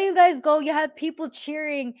 so there you guys go. You have people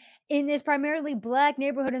cheering in this primarily black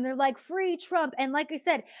neighborhood, and they're like, free Trump. And like I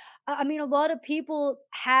said, a lot of people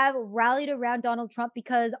have rallied around Donald Trump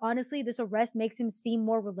because honestly, this arrest makes him seem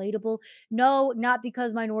more relatable. No, not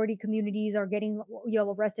because minority communities are getting,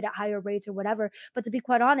 arrested at higher rates or whatever. But to be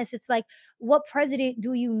quite honest, it's like, what president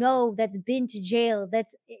do you know that's been to jail,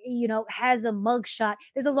 that's, has a mugshot?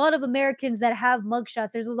 There's a lot of Americans that have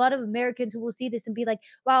mugshots. There's a lot of Americans who will see this and be like,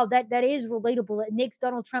 wow, that is relatable. It makes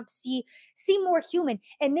Donald Trump seem more human.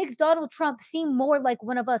 It makes Donald Trump seem more like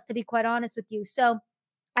one of us, to be quite honest with you. So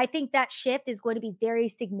I think that shift is going to be very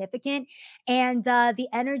significant, and the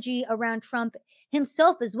energy around Trump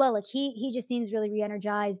himself as well. Like he just seems really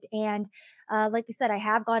re-energized. And like I said, I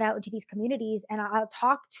have gone out into these communities and I'll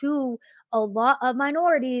talk to a lot of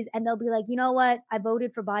minorities, and they'll be like, you know what? I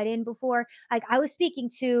voted for Biden before. Like I was speaking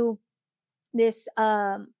to this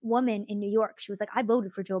woman in New York. She was like, I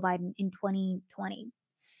voted for Joe Biden in 2020,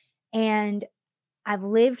 and I've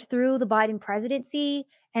lived through the Biden presidency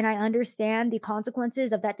and I understand the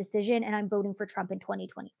consequences of that decision, and I'm voting for Trump in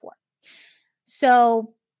 2024.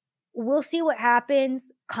 So we'll see what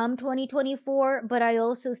happens come 2024, but I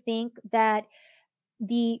also think that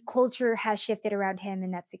the culture has shifted around him,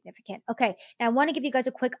 and that's significant. Okay, now I want to give you guys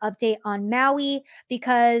a quick update on Maui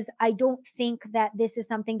because I don't think that this is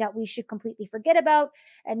something that we should completely forget about.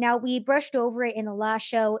 And now we brushed over it in the last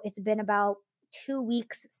show. It's been about 2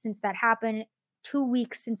 weeks since that happened, 2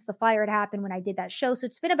 weeks since the fire had happened when I did that show. So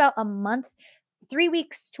it's been about a month, 3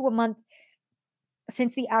 weeks to a month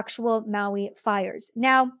since the actual Maui fires.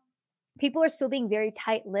 Now, people are still being very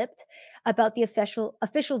tight-lipped about the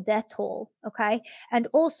official death toll. Okay, and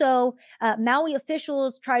also Maui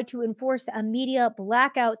officials tried to enforce a media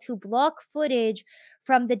blackout to block footage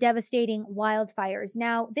from the devastating wildfires.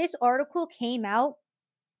 Now, this article came out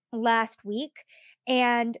last week,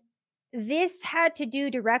 and this had to do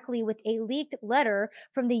directly with a leaked letter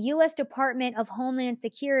from the U.S. Department of Homeland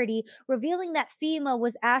Security revealing that FEMA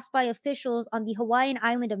was asked by officials on the Hawaiian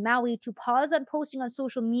island of Maui to pause on posting on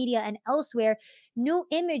social media and elsewhere new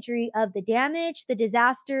imagery of the damage, the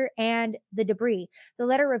disaster, and the debris. The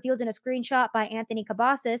letter, revealed in a screenshot by Anthony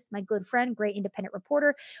Cabasas, my good friend, great independent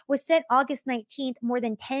reporter, was sent August 19th, more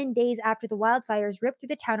than 10 days after the wildfires ripped through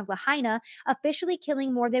the town of Lahaina, officially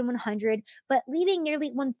killing more than 100, but leaving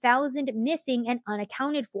nearly 1,000 missing and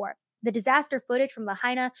unaccounted for. The disaster footage from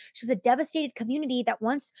Lahaina shows a devastated community that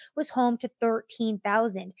once was home to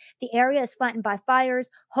 13,000. The area is flattened by fires,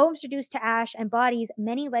 homes reduced to ash, and bodies,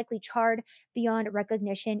 many likely charred beyond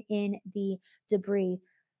recognition in the debris.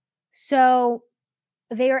 So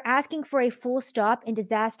they are asking for a full stop in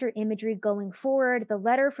disaster imagery going forward. The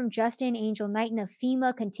letter from Justin Angel Knighton of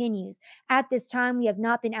FEMA continues. At this time, we have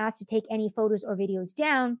not been asked to take any photos or videos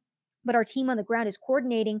down, but our team on the ground is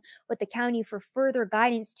coordinating with the county for further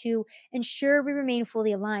guidance to ensure we remain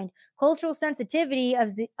fully aligned. Cultural sensitivity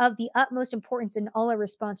of the utmost importance in all our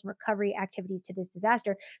response and recovery activities to this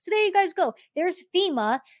disaster. So there you guys go. There's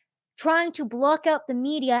FEMA trying to block out the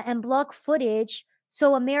media and block footage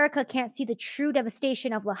so America can't see the true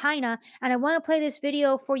devastation of Lahaina. And I want to play this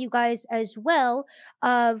video for you guys as well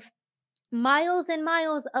of miles and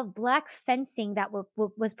miles of black fencing that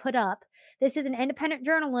was put up. This is an independent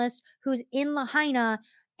journalist who's in Lahaina,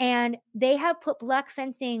 and they have put black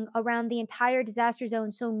fencing around the entire disaster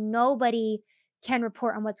zone so nobody can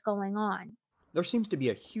report on what's going on. There seems to be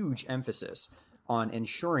a huge emphasis on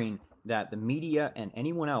ensuring that the media and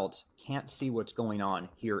anyone else can't see what's going on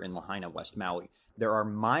here in Lahaina, West Maui. There are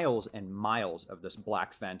miles and miles of this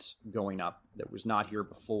black fence going up that was not here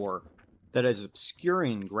before, that is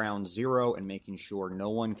obscuring ground zero and making sure no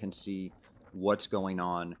one can see what's going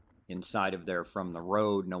on inside of there from the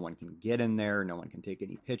road. No one can get in there. No one can take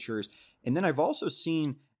any pictures. And then I've also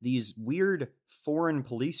seen these weird foreign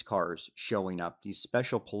police cars showing up, these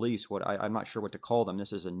special police, I'm not sure what to call them.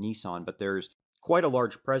 This is a Nissan, but there's quite a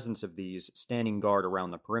large presence of these standing guard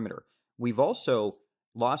around the perimeter. We've also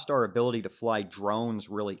lost our ability to fly drones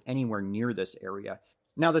really anywhere near this area.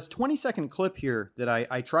 Now, this 20-second clip here that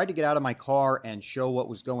I tried to get out of my car and show what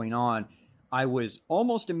was going on, I was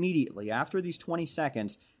almost immediately, after these 20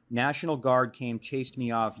 seconds, National Guard came, chased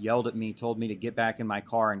me off, yelled at me, told me to get back in my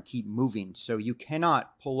car and keep moving. So you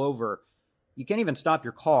cannot pull over. You can't even stop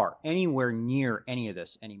your car anywhere near any of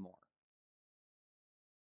this anymore.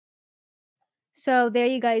 So there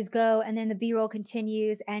you guys go. And then the B-roll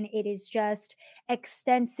continues, and it is just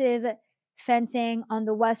extensive fencing on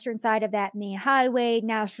the western side of that main highway.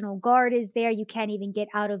 National Guard is there. You can't even get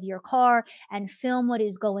out of your car and film what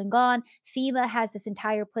is going on. FEMA has this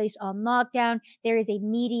entire place on lockdown. There is a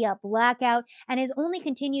media blackout, and has only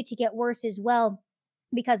continued to get worse as well,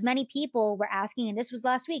 because many people were asking, and this was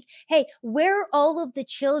last week, hey, where are all of the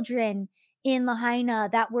children in Lahaina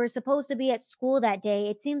that were supposed to be at school that day?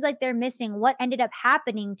 It seems like they're missing. What ended up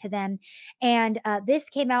happening to them? And this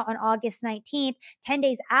came out on August 19th, 10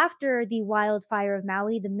 days after the wildfire of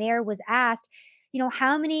Maui. The mayor was asked,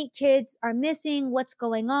 how many kids are missing? What's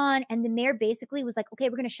going on? And the mayor basically was like, okay,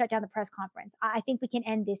 we're going to shut down the press conference. I think we can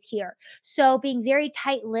end this here. So being very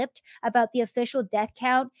tight-lipped about the official death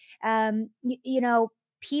count,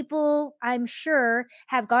 people, I'm sure,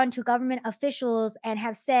 have gone to government officials and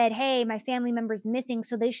have said, hey, my family member's missing,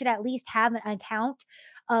 so they should at least have an account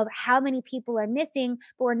of how many people are missing,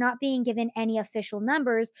 but we're not being given any official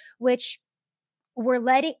numbers, which we're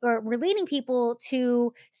leading people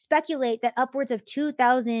to speculate that upwards of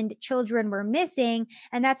 2,000 children were missing.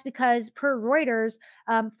 And that's because, per Reuters,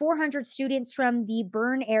 400 students from the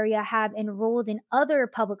burn area have enrolled in other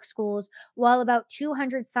public schools, while about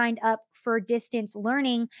 200 signed up for distance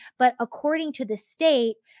learning. But according to the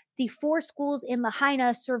state, the 4 schools in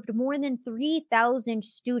Lahaina served more than 3,000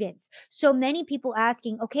 students. So many people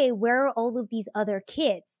asking, okay, where are all of these other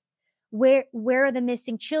kids? Where are the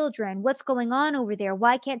missing children? What's going on over there?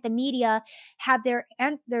 Why can't the media have their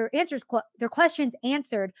questions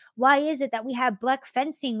answered? Why is it that we have black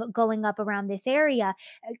fencing going up around this area?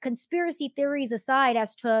 Conspiracy theories aside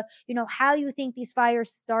as to, how you think these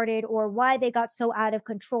fires started or why they got so out of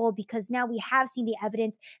control, because now we have seen the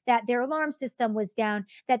evidence that their alarm system was down,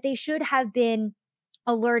 that they should have been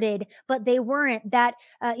alerted, but they weren't, that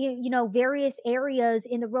various areas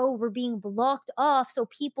in the road were being blocked off, so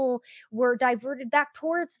people were diverted back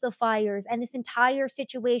towards the fires, and this entire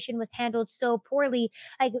situation was handled so poorly.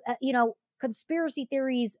 Like, conspiracy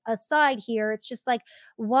theories aside here, it's just like,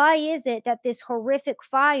 why is it that this horrific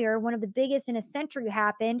fire, one of the biggest in a century,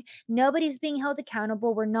 happened? Nobody's being held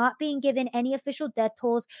accountable. We're not being given any official death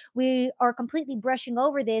tolls. We are completely brushing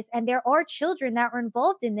over this, and there are children that were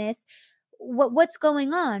involved in this. What's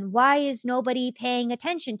going on? Why is nobody paying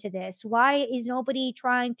attention to this? Why is nobody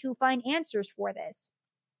trying to find answers for this?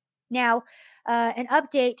 Now, an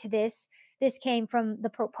update to this. This came from the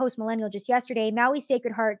Post Millennial just yesterday. Maui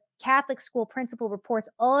Sacred Heart Catholic School principal reports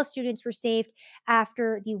all students were saved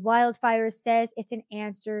after the wildfires, says it's an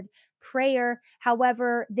answered prayer.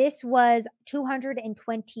 However, this was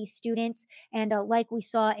 220 students. And like we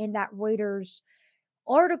saw in that Reuters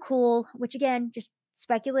article, which again, just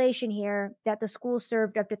speculation here, that the school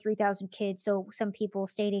served up to 3,000 kids. So some people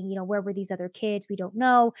stating, where were these other kids? We don't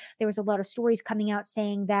know. There was a lot of stories coming out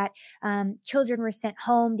saying that children were sent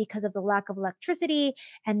home because of the lack of electricity.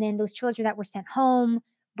 And then those children that were sent home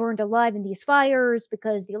burned alive in these fires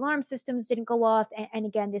because the alarm systems didn't go off. And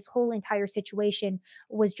again, this whole entire situation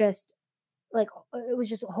was just like, it was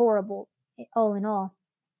just horrible all in all.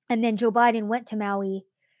 And then Joe Biden went to Maui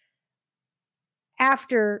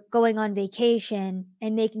after going on vacation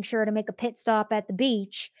and making sure to make a pit stop at the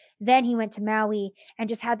beach. Then he went to Maui and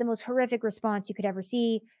just had the most horrific response you could ever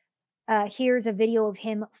see. Here's a video of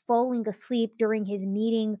him falling asleep during his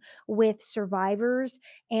meeting with survivors.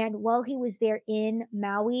 And while he was there in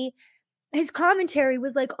Maui, his commentary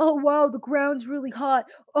was like, oh, wow, the ground's really hot.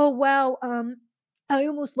 Oh, wow, I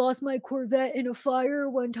almost lost my Corvette in a fire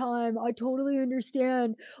one time. I totally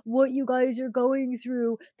understand what you guys are going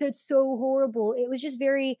through. That's so horrible. It was just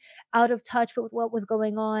very out of touch with what was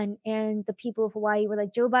going on. And the people of Hawaii were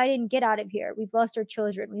like, Joe Biden, get out of here. We've lost our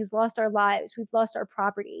children. We've lost our lives. We've lost our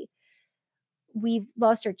property. We've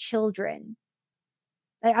lost our children.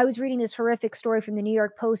 I was reading this horrific story from the New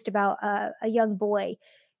York Post about a young boy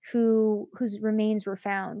whose remains were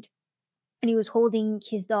found. And he was holding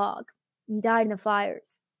his dog. He died in the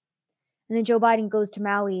fires. And then Joe Biden goes to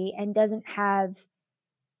Maui and doesn't have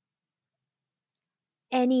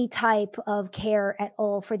any type of care at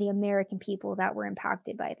all for the American people that were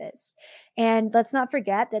impacted by this. And let's not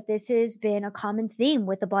forget that this has been a common theme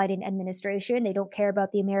with the Biden administration. They don't care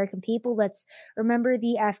about the American people. Let's remember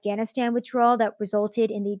the Afghanistan withdrawal that resulted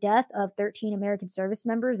in the death of 13 American service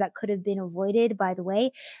members that could have been avoided, by the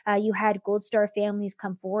way. You had Gold Star families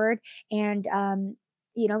come forward and,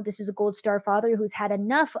 this is a Gold Star father who's had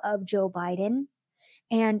enough of Joe Biden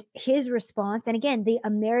and his response. And again, the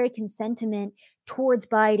American sentiment towards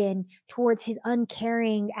Biden, towards his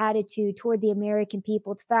uncaring attitude toward the American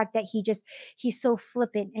people, the fact that he's so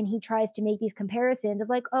flippant and he tries to make these comparisons of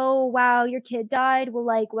like, oh, wow, your kid died. Well,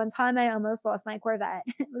 like one time I almost lost my Corvette.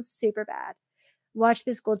 It was super bad. Watch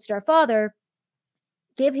this Gold Star father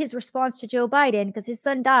give his response to Joe Biden because his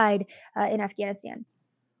son died in Afghanistan.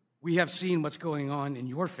 We have seen what's going on in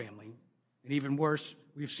your family, and even worse,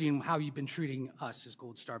 we've seen how you've been treating us as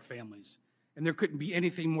Gold Star families. And there couldn't be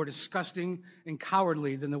anything more disgusting and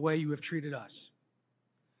cowardly than the way you have treated us.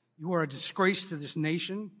 You are a disgrace to this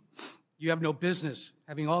nation. You have no business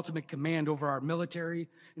having ultimate command over our military,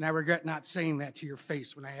 and I regret not saying that to your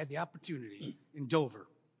face when I had the opportunity in Dover.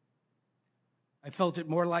 I felt it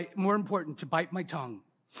more important to bite my tongue.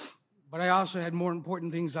 But I also had more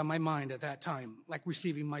important things on my mind at that time, like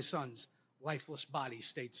receiving my son's lifeless body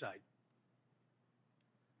stateside.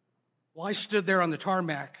 While I stood there on the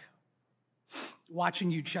tarmac,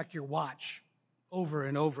 watching you check your watch over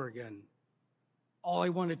and over again, all I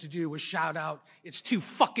wanted to do was shout out, "It's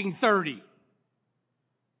 2:30,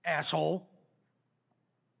 asshole."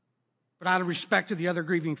 But out of respect to the other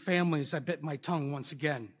grieving families, I bit my tongue once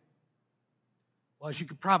again. Well, as you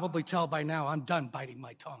could probably tell by now, I'm done biting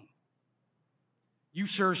my tongue. You,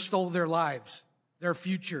 sir, stole their lives, their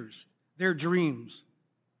futures, their dreams,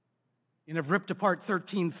 and have ripped apart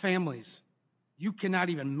 13 families. You cannot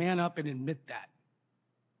even man up and admit that.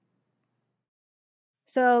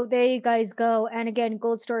 So there you guys go. And again,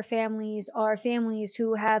 Gold Star families are families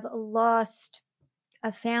who have lost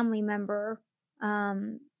a family member,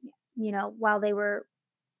 while they were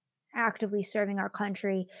actively serving our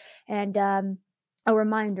country. And a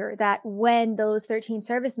reminder that when those 13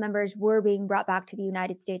 service members were being brought back to the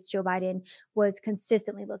United States, Joe Biden was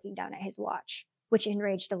consistently looking down at his watch, which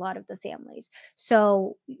enraged a lot of the families.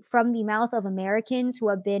 So from the mouth of Americans who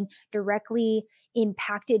have been directly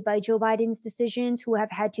impacted by Joe Biden's decisions, who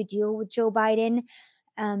have had to deal with Joe Biden,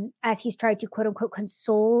 as he's tried to quote unquote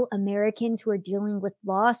console Americans who are dealing with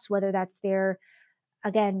loss, whether that's their,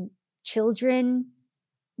 again, children,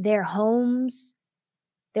 their homes,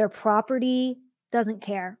 their property, doesn't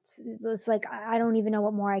care. It's like, I don't even know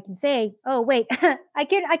what more I can say. Oh, wait, I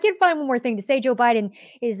can find one more thing to say. Joe Biden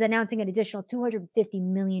is announcing an additional $250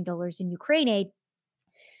 million in Ukraine aid.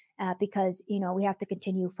 Because, we have to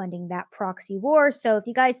continue funding that proxy war. So if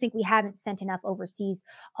you guys think we haven't sent enough overseas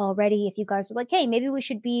already, if you guys are like, hey, maybe we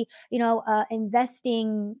should be,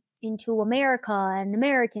 investing into America and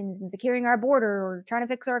Americans and securing our border or trying to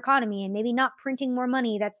fix our economy and maybe not printing more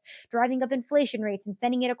money that's driving up inflation rates and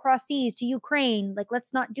sending it across seas to Ukraine. Like,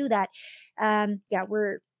 let's not do that.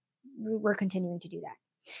 We're continuing to do that.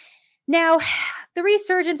 Now, the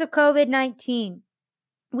resurgence of COVID-19.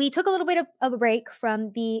 We took a little bit of a break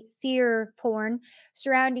from the fear porn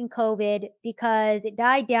surrounding COVID because it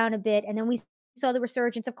died down a bit. And then we saw the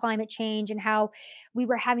resurgence of climate change and how we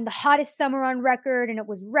were having the hottest summer on record and it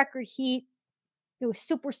was record heat. It was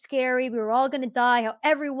super scary. We were all going to die. How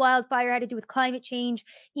every wildfire had to do with climate change,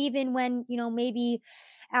 even when, maybe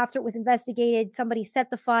after it was investigated, somebody set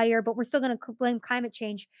the fire, but we're still going to blame climate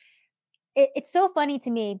change. It's so funny to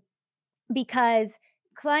me because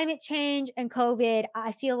climate change and COVID,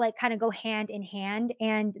 I feel like kind of go hand in hand.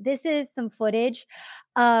 And this is some footage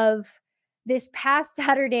of this past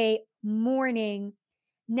Saturday morning.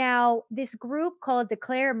 Now, this group called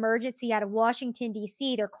Declare Emergency out of Washington,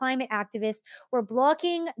 D.C., their climate activists were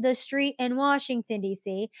blocking the street in Washington,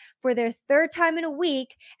 D.C. for their third time in a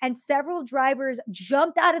week, and several drivers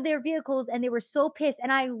jumped out of their vehicles and they were so pissed. And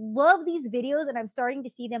I love these videos and I'm starting to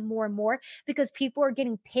see them more and more because people are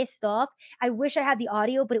getting pissed off. I wish I had the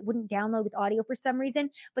audio, but it wouldn't download with audio for some reason.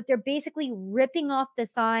 But they're basically ripping off the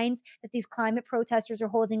signs that these climate protesters are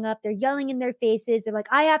holding up. They're yelling in their faces. They're like,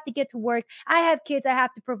 I have to get to work. I have kids I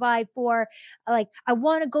have to provide for. Like, I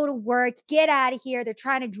want to go to work. Get out of here. They're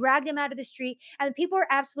trying to drag them out of the street. And the people are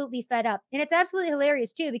absolutely fed up. And it's absolutely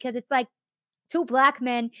hilarious too, because it's like two black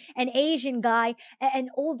men, an Asian guy,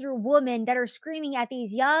 an older woman that are screaming at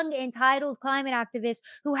these young, entitled climate activists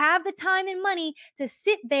who have the time and money to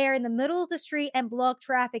sit there in the middle of the street and block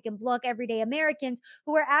traffic and block everyday Americans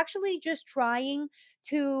who are actually just trying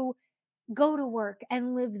to go to work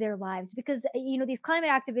and live their lives because, these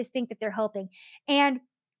climate activists think that they're helping. And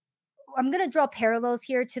I'm going to draw parallels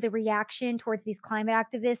here to the reaction towards these climate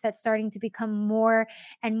activists that's starting to become more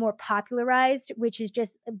and more popularized, which is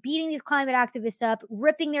just beating these climate activists up,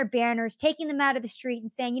 ripping their banners, taking them out of the street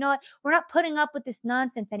and saying, you know what, we're not putting up with this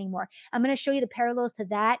nonsense anymore. I'm going to show you the parallels to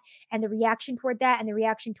that and the reaction toward that and the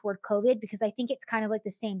reaction toward COVID, because I think it's kind of like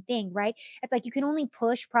the same thing, right? It's like you can only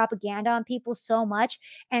push propaganda on people so much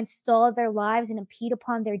and stall their lives and impede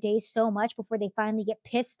upon their days so much before they finally get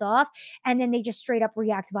pissed off. And then they just straight up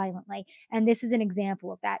react violently. And this is an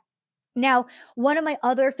example of that. Now, one of my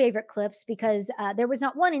other favorite clips, because there was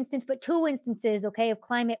not one instance, but two instances, of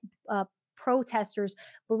climate protesters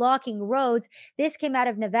blocking roads. This came out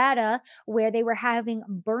of Nevada, where they were having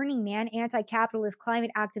Burning Man, anti-capitalist climate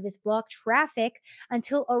activists, block traffic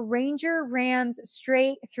until a ranger rams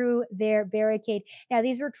straight through their barricade. Now,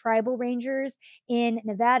 these were tribal rangers in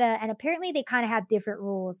Nevada, and apparently they kind of have different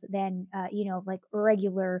rules than, like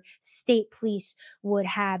regular state police would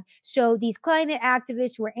have. So these climate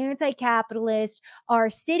activists who are anti-capitalist are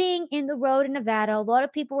sitting in the road in Nevada. A lot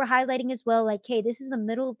of people were highlighting as well, like, hey, this is the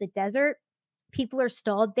middle of the desert. People are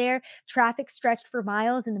stalled there. Traffic stretched for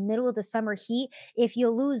miles in the middle of the summer heat. If you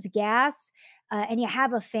lose gas and you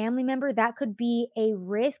have a family member, that could be a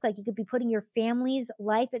risk. Like, you could be putting your family's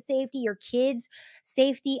life at safety, your kids'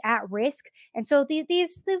 safety at risk. And so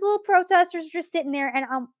these little protesters are just sitting there.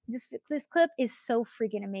 And this clip is so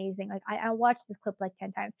freaking amazing. Like, I watched this clip like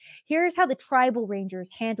 10 times. Here's how the tribal rangers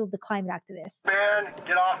handled the climate activists. Man,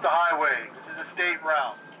 get off the highway. This is a state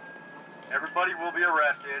route. Everybody will be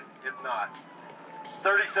arrested if not.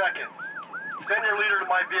 30 seconds. Send your leader to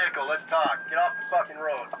my vehicle. Let's talk. Get off the fucking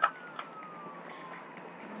road.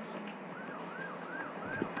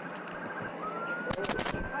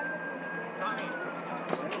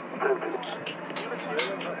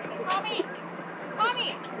 Tommy!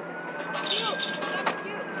 Tommy!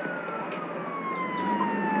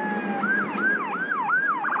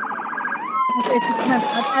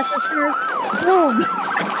 Boom!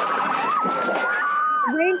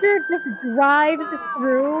 ranger just drives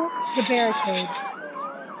through the barricade.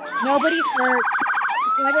 Nobody's hurt.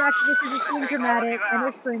 The climate activists are just being dramatic and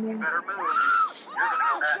they're screaming.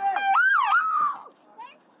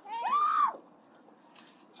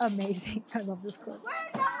 Amazing. I love this clip.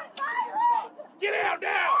 Get out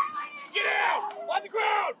now! Get out! On the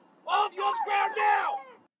ground! All of you on the ground now!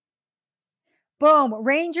 Boom.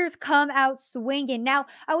 Rangers come out swinging. Now,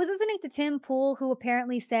 I was listening to Tim Pool, who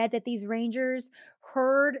apparently said that these Rangers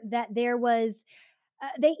heard that there was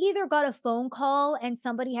they either got a phone call and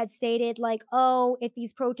somebody had stated like, oh, if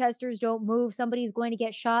these protesters don't move, somebody's going to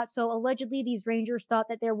get shot. So allegedly these Rangers thought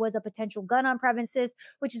that there was a potential gun on premises,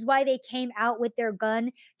 which is why they came out with their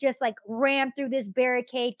gun, just like ran through this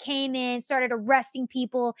barricade, came in, started arresting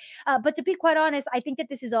people. But to be quite honest, I think that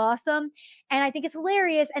this is awesome. And I think it's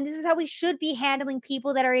hilarious. And this is how we should be handling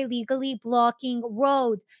people that are illegally blocking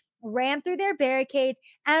roads. Ram through their barricades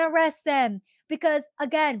and arrest them. Because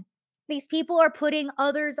again, these people are putting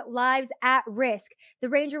others' lives at risk. The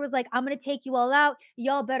ranger was like, I'm going to take you all out.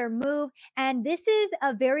 Y'all better move. And this is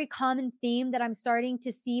a very common theme that I'm starting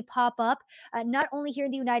to see pop up, not only here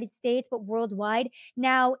in the United States, but worldwide.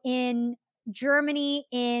 Now, in Germany,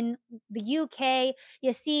 in the UK,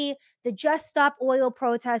 you see the Just Stop Oil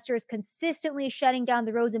protesters consistently shutting down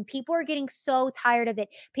the roads, and people are getting so tired of it.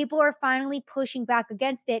 People are finally pushing back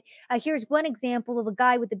against it. Here's one example of a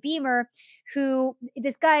guy with a Beamer who,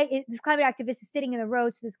 this climate activist is sitting in the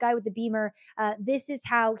road. So this guy with the Beamer, this is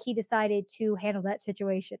how he decided to handle that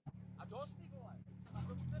situation.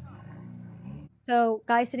 So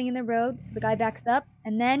guy sitting in the road, so the guy backs up,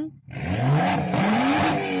 and then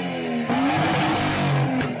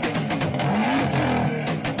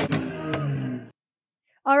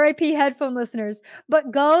RIP headphone listeners,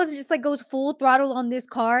 but goes and just like goes full throttle on this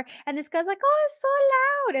car. And this guy's like, oh, it's so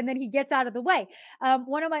loud. And then he gets out of the way.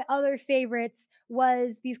 One of my other favorites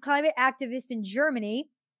was these climate activists in Germany.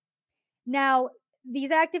 Now,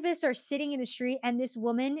 these activists are sitting in the street, and this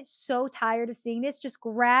woman, so tired of seeing this, just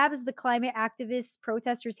grabs the climate activist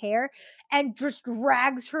protester's hair and just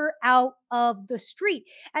drags her out of the street.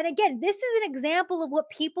 And again, this is an example of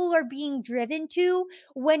what people are being driven to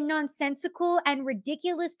when nonsensical and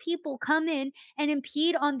ridiculous people come in and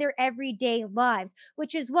impede on their everyday lives,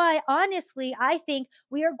 which is why, honestly, I think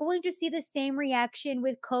we are going to see the same reaction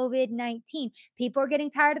with COVID-19. People are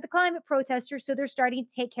getting tired of the climate protesters, so they're starting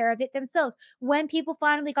to take care of it themselves. When people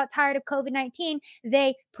finally got tired of COVID-19,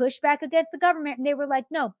 they pushed back against the government and they were like,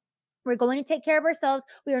 no, we're going to take care of ourselves.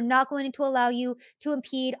 We are not going to allow you to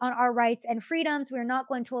impede on our rights and freedoms. We are not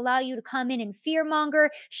going to allow you to come in and fearmonger,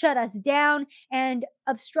 shut us down, and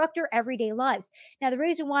obstruct our everyday lives. Now, the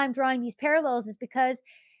reason why I'm drawing these parallels is because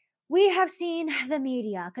we have seen the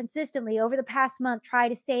media consistently over the past month try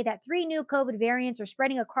to say that 3 new COVID variants are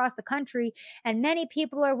spreading across the country, and many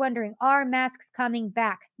people are wondering, are masks coming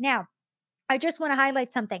back? Now, I just want to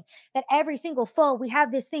highlight something, that every single fall we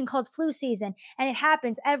have this thing called flu season, and it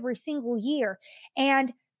happens every single year.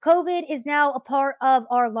 And COVID is now a part of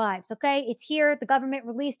our lives, okay? It's here. The government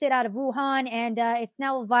released it out of Wuhan, and it's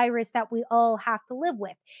now a virus that we all have to live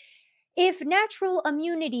with. If natural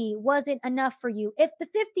immunity wasn't enough for you, if the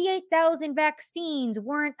 58,000 vaccines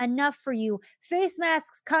weren't enough for you, face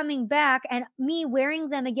masks coming back and me wearing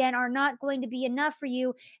them again are not going to be enough for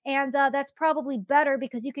you. And that's probably better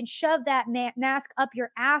because you can shove that mask up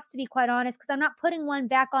your ass, to be quite honest, because I'm not putting one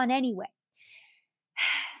back on anyway.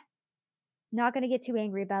 Not going to get too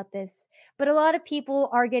angry about this, but a lot of people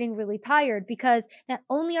are getting really tired because not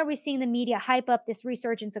only are we seeing the media hype up this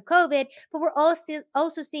resurgence of COVID, but we're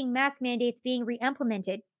also seeing mask mandates being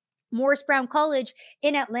re-implemented. Morris Brown College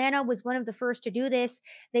in Atlanta was one of the first to do this.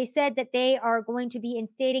 They said that they are going to be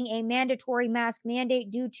instating a mandatory mask mandate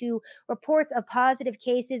due to reports of positive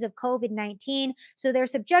cases of COVID-19. So they're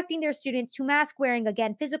subjecting their students to mask wearing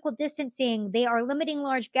again, physical distancing. They are limiting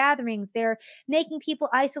large gatherings. They're making people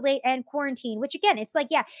isolate and quarantine, which again, it's like,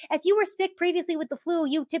 yeah, if you were sick previously with the flu,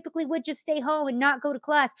 you typically would just stay home and not go to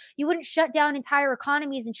class. You wouldn't shut down entire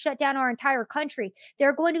economies and shut down our entire country.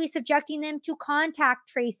 They're going to be subjecting them to contact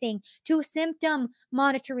tracing, to symptom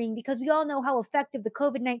monitoring, because we all know how effective the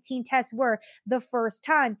COVID-19 tests were the first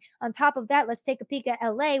time. On top of that, let's take a peek at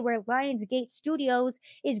LA, where Lionsgate Studios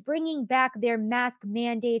is bringing back their mask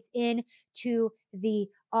mandates into the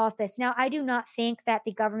office. Now, I do not think that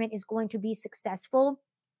the government is going to be successful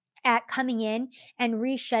at coming in and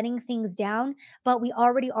re-shutting things down, but we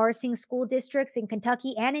already are seeing school districts in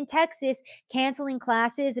Kentucky and in Texas canceling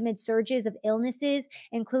classes amid surges of illnesses,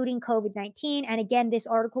 including COVID-19. And again, this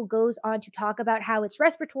article goes on to talk about how it's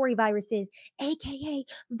respiratory viruses, aka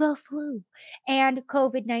the flu, and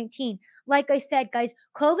COVID-19. Like I said, guys,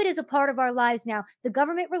 COVID is a part of our lives now. The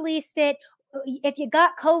government released it. If you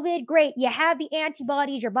got COVID, great. You have the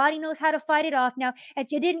antibodies. Your body knows how to fight it off. Now,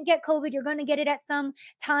 if you didn't get COVID, you're going to get it at some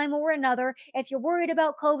time or another. If you're worried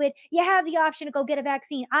about COVID, you have the option to go get a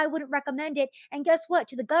vaccine. I wouldn't recommend it. And guess what?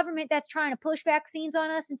 To the government that's trying to push vaccines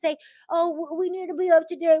on us and say, oh, we need to be up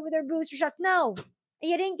to date with our booster shots. No.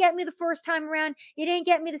 You didn't get me the first time around. You didn't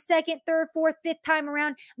get me the second, third, fourth, fifth time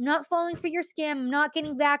around. I'm not falling for your scam. I'm not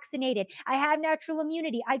getting vaccinated. I have natural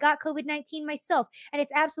immunity. I got COVID-19 myself. And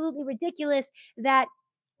it's absolutely ridiculous that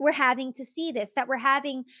we're having to see this, that we're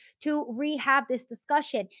having to rehab this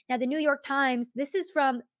discussion. Now, the New York Times, this is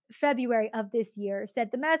from February of this year, said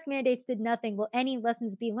the mask mandates did nothing. Will any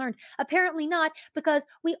lessons be learned? Apparently not, because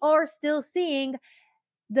we are still seeing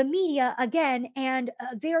the media again and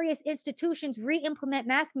various institutions re-implement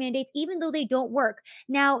mask mandates even though they don't work.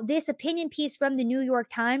 Now, this opinion piece from the New York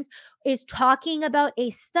Times is talking about a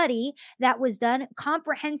study that was done,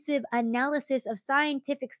 comprehensive analysis of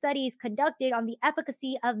scientific studies conducted on the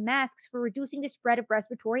efficacy of masks for reducing the spread of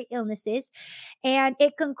respiratory illnesses. And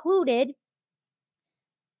it concluded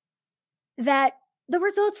that the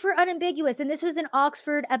results were unambiguous. And this was an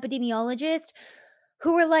Oxford epidemiologist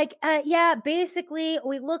who were like, yeah, basically,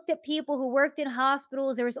 we looked at people who worked in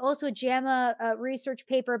hospitals. There was also a JAMA research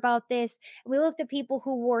paper about this. We looked at people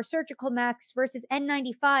who wore surgical masks versus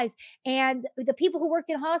N95s. And the people who worked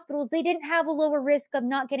in hospitals, they didn't have a lower risk of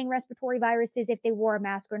not getting respiratory viruses if they wore a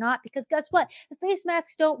mask or not. Because guess what? The face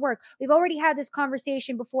masks don't work. We've already had this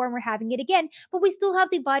conversation before and we're having it again. But we still have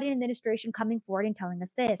the Biden administration coming forward and telling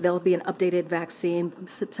us this. There'll be an updated vaccine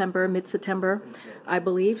mid-September, I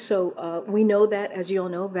believe. So we know that, as you all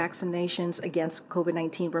know, vaccinations against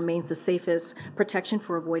COVID-19 remains the safest protection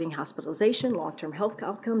for avoiding hospitalization, long-term health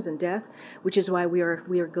outcomes, and death, which is why we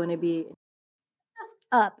are going to be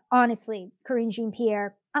up, honestly, Karine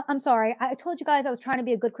Jean-Pierre. I'm sorry. I told you guys I was trying to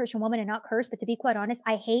be a good Christian woman and not curse, but to be quite honest,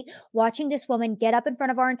 I hate watching this woman get up in front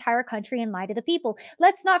of our entire country and lie to the people.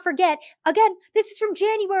 Let's not forget, again, this is from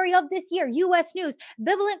January of this year, U.S. News.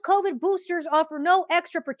 Bivalent COVID boosters offer no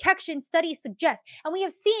extra protection, studies suggest. And we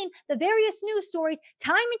have seen the various news stories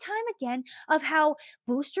time and time again of how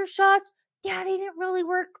booster shots, yeah, they didn't really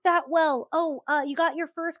work that well. Oh, you got your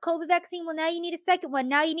first COVID vaccine. Well, now you need a second one.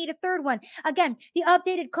 Now you need a third one. Again, the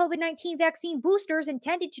updated COVID-19 vaccine boosters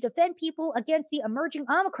intended to defend people against the emerging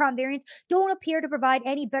Omicron variants don't appear to provide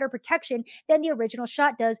any better protection than the original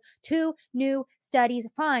shot does. Two new studies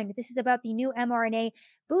find. This is about the new mRNA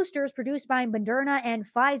boosters produced by Moderna and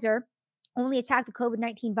Pfizer. Only attack the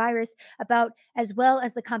COVID-19 virus about as well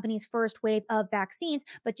as the company's first wave of vaccines.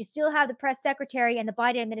 But you still have the press secretary and the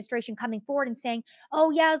Biden administration coming forward and saying,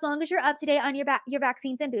 oh, yeah, as long as you're up to date on your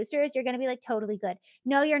vaccines and boosters, you're going to be like totally good.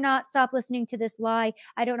 No, you're not. Stop listening to this lie.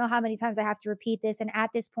 I don't know how many times I have to repeat this. And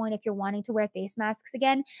at this point, if you're wanting to wear face masks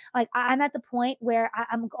again, like I'm at the point where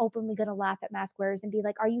I'm openly going to laugh at mask wearers and be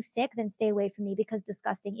like, are you sick? Then stay away from me because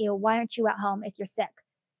disgusting. Ew, why aren't you at home if you're sick?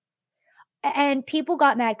 And people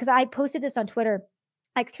got mad because I posted this on Twitter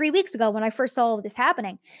like 3 weeks ago when I first saw all this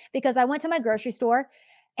happening, because I went to my grocery store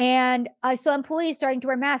and I saw employees starting to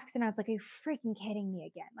wear masks. And I was like, are you freaking kidding me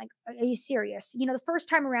again? Like, are you serious? You know, the first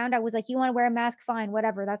time around, I was like, you want to wear a mask? Fine,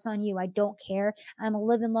 whatever. That's on you. I don't care. I'm a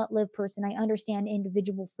live and let live person. I understand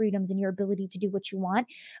individual freedoms and your ability to do what you want.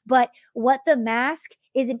 But what the mask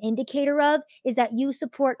is an indicator of is that you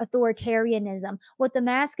support authoritarianism. What the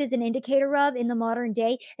mask is an indicator of in the modern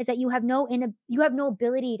day is that you have no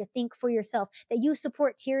ability to think for yourself, that you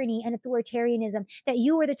support tyranny and authoritarianism, that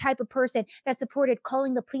you are the type of person that supported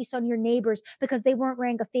calling the police on your neighbors because they weren't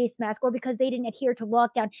wearing a face mask or because they didn't adhere to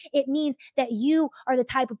lockdown. It means that you are the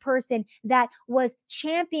type of person that was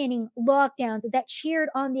championing lockdowns, that cheered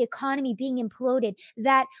on the economy being imploded,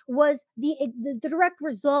 that was the direct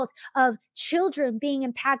result of children being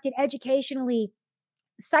impacted educationally,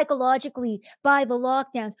 psychologically by the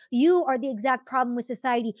lockdowns. You are the exact problem with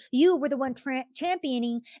society. You were the one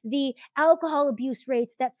championing the alcohol abuse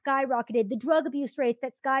rates that skyrocketed, the drug abuse rates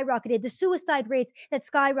that skyrocketed, the suicide rates that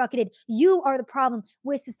skyrocketed. You are the problem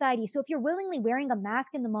with society. So if you're willingly wearing a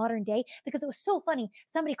mask in the modern day, because it was so funny,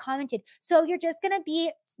 somebody commented, so you're just going to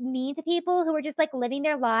be mean to people who are just like living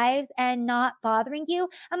their lives and not bothering you?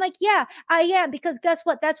 I'm like, yeah, I am, because guess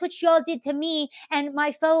what? That's what y'all did to me and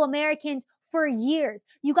my fellow Americans for years.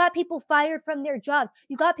 You got people fired from their jobs.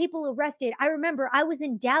 You got people arrested. I remember I was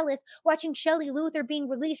in Dallas watching Shelley Luther being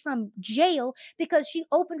released from jail because she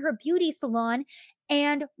opened her beauty salon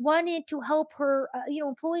and wanted to help her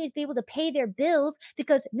employees be able to pay their bills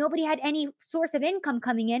because nobody had any source of income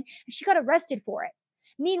coming in, and she got arrested for it.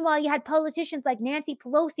 Meanwhile, you had politicians like Nancy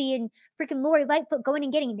Pelosi and freaking Lori Lightfoot going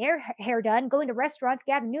and getting their hair done, going to restaurants.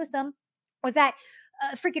 Gavin Newsom was at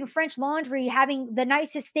freaking French Laundry having the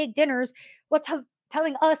nicest steak dinners.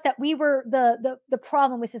 Telling us that we were the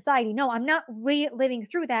problem with society. No, I'm not reliving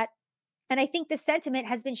through that. And I think this sentiment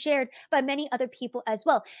has been shared by many other people as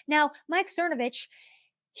well. Now, Mike Cernovich,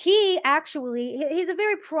 he's a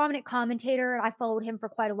very prominent commentator. I followed him for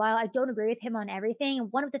quite a while. I don't agree with him on everything. And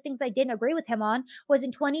one of the things I didn't agree with him on was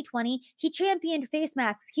in 2020, he championed face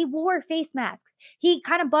masks. He wore face masks. He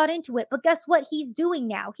kind of bought into it. But guess what he's doing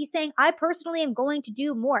now? He's saying, I personally am going to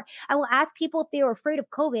do more. I will ask people if they are afraid of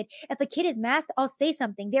COVID. If a kid is masked, I'll say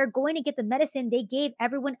something. They're going to get the medicine they gave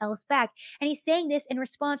everyone else back. And he's saying this in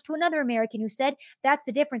response to another American who said, that's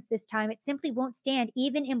the difference this time. It simply won't stand,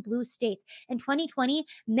 even in blue states. In 2020,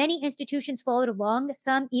 many institutions followed along,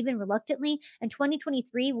 some even reluctantly. In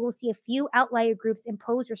 2023, we'll see a few outlier groups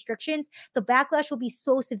impose restrictions. The backlash will be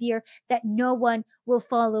so severe that no one will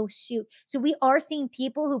follow suit. So we are seeing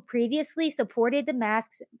people who previously supported the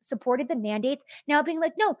masks, supported the mandates, now being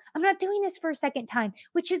like, no, I'm not doing this for a second time,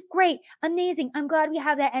 which is great, amazing. I'm glad we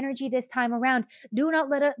have that energy this time around. Do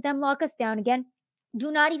not let them lock us down again.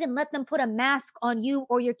 Do not even let them put a mask on you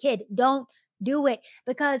or your kid. Don't do it,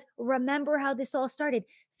 because remember how this all started.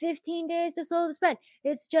 15 days to slow the spread.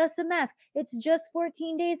 It's just a mask. It's just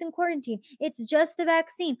 14 days in quarantine. It's just a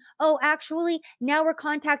vaccine. Oh, actually, now we're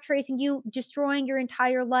contact tracing you, destroying your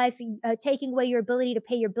entire life, taking away your ability to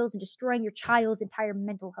pay your bills, and destroying your child's entire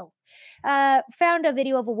mental health. Found a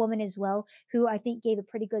video of a woman as well who I think gave a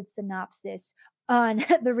pretty good synopsis on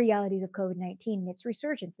the realities of COVID-19 and its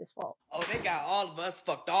resurgence this fall. Oh, they got all of us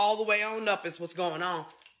fucked all the way on up is what's going on.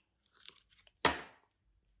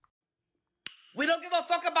 We don't give a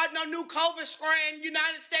fuck about no new COVID strain,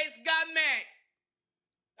 United States government.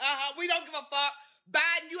 We don't give a fuck.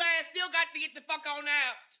 Biden, you ass still got to get the fuck on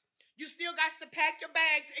out. You still got to pack your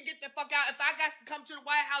bags and get the fuck out. If I got to come to the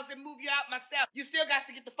White House and move you out myself, you still got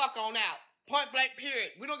to get the fuck on out. Point blank,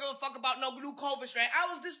 period. We don't give a fuck about no new COVID strain. I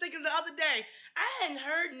was just thinking the other day, I hadn't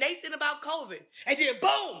heard Nathan about COVID. And then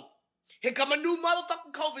boom, here come a new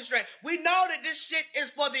motherfucking COVID strain. We know that this shit is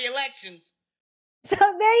for the elections. So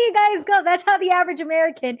there you guys go. That's how the average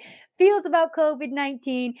American feels about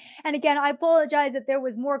COVID-19. And again, I apologize that there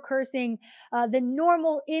was more cursing than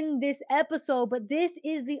normal in this episode, but this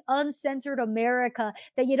is the uncensored America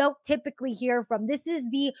that you don't typically hear from. This is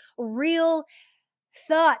the real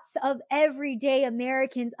thoughts of everyday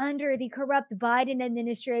Americans under the corrupt Biden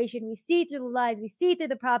administration. We see through the lies, we see through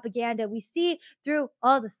the propaganda, we see through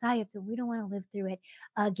all the psyops, and we don't want to live through it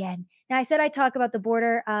again. Now, I said I'd talk about the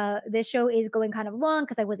border. This show is going kind of long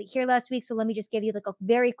because I wasn't here last week, so let me just give you like a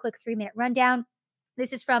very quick 3-minute rundown.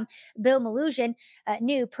 This is from Bill Melugin.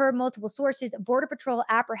 New, per multiple sources, Border Patrol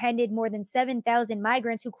apprehended more than 7,000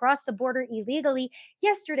 migrants who crossed the border illegally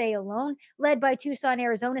yesterday alone, led by Tucson,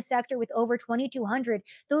 Arizona sector with over 2,200.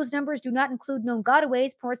 Those numbers do not include known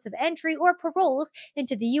gotaways, ports of entry, or paroles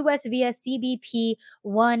into the U.S. via CBP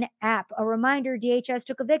One app. A reminder, DHS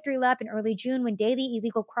took a victory lap in early June when daily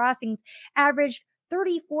illegal crossings averaged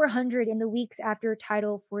 3,400 in the weeks after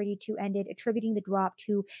Title 42 ended, attributing the drop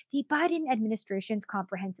to the Biden administration's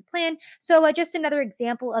comprehensive plan. So just another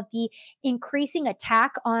example of the increasing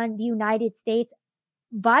attack on the United States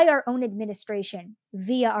by our own administration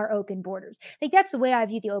via our open borders. Like, that's the way I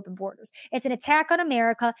view the open borders. It's an attack on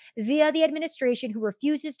America via the administration who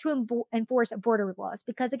refuses to enforce border laws.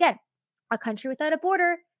 Because again, a country without a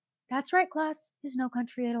border, that's right, class, is no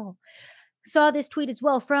country at all. Saw this tweet as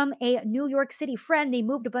well from a New York City friend. They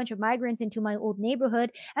moved a bunch of migrants into my old neighborhood,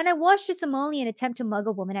 and I watched a Somalian attempt to mug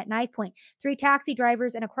a woman at knife point. 3 taxi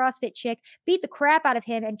drivers and a CrossFit chick beat the crap out of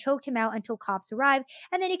him and choked him out until cops arrived.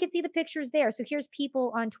 And then you can see the pictures there. So here's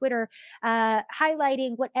people on Twitter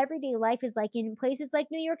highlighting what everyday life is like in places like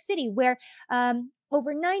New York City, where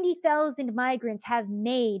over 90,000 migrants have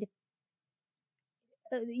made,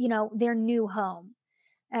 their new home.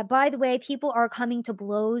 By the way, people are coming to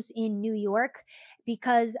blows in New York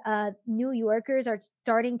because New Yorkers are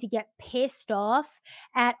starting to get pissed off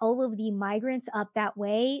at all of the migrants up that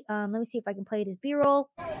way. Let me see if I can play it as B-roll.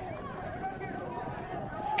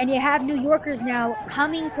 And you have New Yorkers now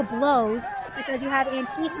coming to blows because you have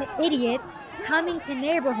Antifa idiots coming to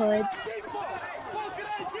neighborhoods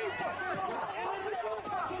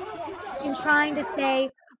and trying to say,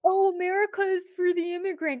 Oh, America's for the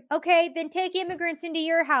immigrant. Okay, then take immigrants into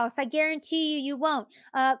your house. I guarantee you, you won't.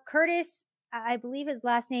 Curtis, I believe his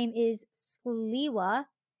last name is Sliwa.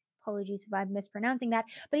 Apologies if I'm mispronouncing that,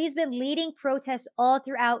 but he's been leading protests all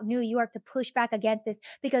throughout New York to push back against this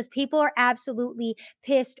because people are absolutely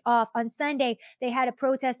pissed off. On Sunday, they had a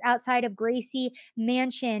protest outside of Gracie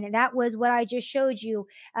Mansion. That was what I just showed you.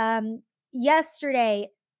 Yesterday,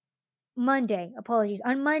 Monday, apologies.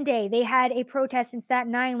 On Monday, they had a protest in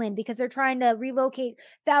Staten Island because they're trying to relocate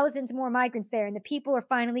thousands more migrants there. And the people are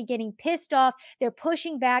finally getting pissed off. They're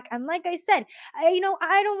pushing back. And like I said, I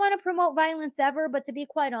don't want to promote violence ever, but to be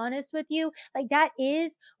quite honest with you, like that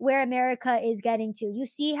is where America is getting to. You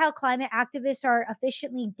see how climate activists are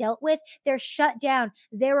efficiently dealt with. They're shut down.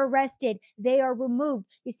 They're arrested. They are removed.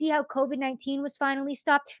 You see how COVID-19 was finally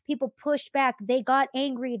stopped? People pushed back. They got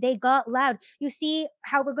angry. They got loud. You see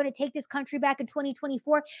how we're going to take this country back in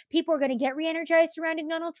 2024. People are going to get re-energized surrounding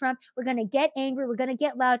Donald Trump. We're going to get angry. We're going to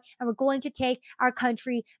get loud, and we're going to take our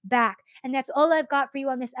country back. And that's all I've got for you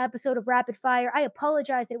on this episode of Rapid Fire. I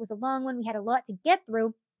apologize that it was a long one. We had a lot to get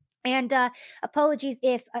through. And apologies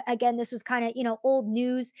if, again, this was kind of, old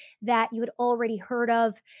news that you had already heard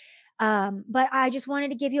of. But I just wanted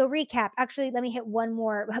to give you a recap. Actually, let me hit one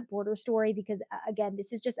more border story because, again,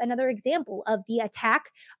 this is just another example of the attack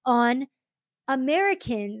on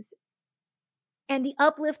Americans and the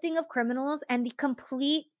uplifting of criminals and the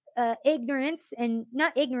complete ignorance, and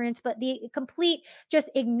not ignorance, but the complete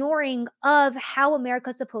just ignoring of how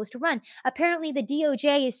America's supposed to run. Apparently, the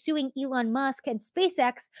DOJ is suing Elon Musk and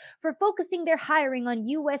SpaceX for focusing their hiring on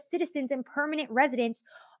U.S. citizens and permanent residents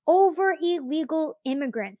over illegal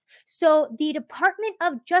immigrants. So the Department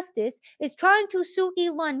of Justice is trying to sue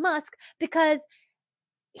Elon Musk because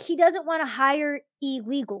he doesn't want to hire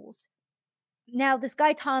illegals. Now, this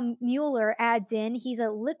guy, Tom Mueller, adds in, he's a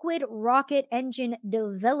liquid rocket engine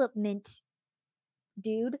development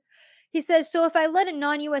dude. He says, so if I let a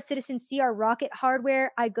non-US citizen see our rocket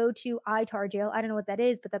hardware, I go to ITAR jail. I don't know what that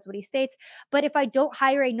is, but that's what he states. But if I don't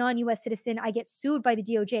hire a non-US citizen, I get sued by the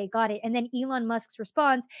DOJ. Got it. And then Elon Musk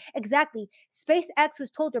responds, exactly. SpaceX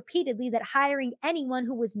was told repeatedly that hiring anyone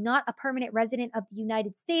who was not a permanent resident of the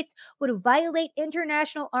United States would violate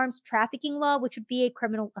international arms trafficking law, which would be a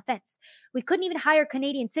criminal offense. We couldn't even hire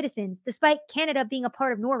Canadian citizens, despite Canada being a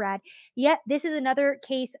part of NORAD. Yet this is another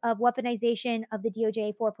case of weaponization of the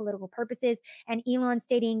DOJ for political purposes, and Elon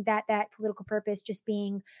stating that political purpose just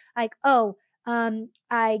being like,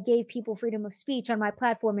 I gave people freedom of speech on my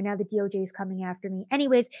platform and now the DOJ is coming after me.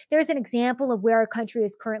 Anyways, there's an example of where our country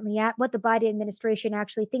is currently at, what the Biden administration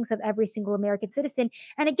actually thinks of every single American citizen.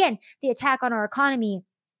 And again, the attack on our economy,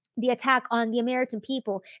 the attack on the American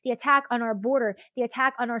people, the attack on our border, the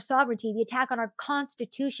attack on our sovereignty, the attack on our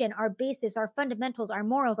Constitution, our basis, our fundamentals, our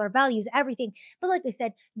morals, our values, everything. But like I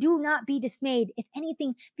said, do not be dismayed. If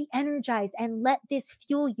anything, be energized and let this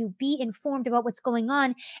fuel you. Be informed about what's going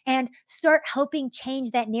on and start helping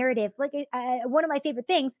change that narrative. Like one of my favorite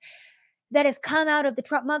things that has come out of the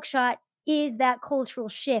Trump mugshot is that cultural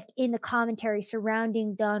shift in the commentary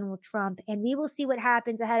surrounding Donald Trump. And we will see what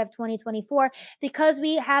happens ahead of 2024 because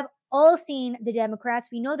we have all seen the Democrats.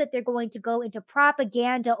 We know that they're going to go into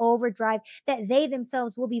propaganda overdrive, that they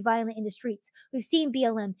themselves will be violent in the streets. We've seen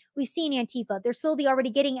BLM. We've seen Antifa. They're slowly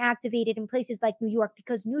already getting activated in places like New York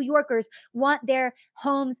because New Yorkers want their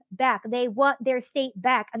homes back. They want their state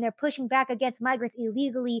back, and they're pushing back against migrants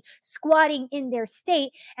illegally squatting in their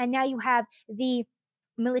state. And now you have the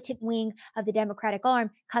militant wing of the Democratic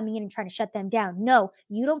arm coming in and trying to shut them down. No,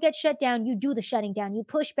 you don't get shut down. You do the shutting down. You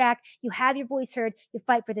push back. You have your voice heard. You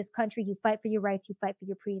fight for this country. You fight for your rights. You fight for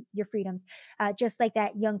your freedoms. Just like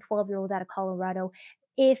that young 12-year-old out of Colorado.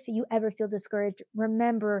 If you ever feel discouraged,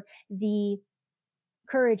 remember the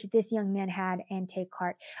courage this young man had and take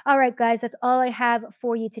heart. All right, guys, that's all I have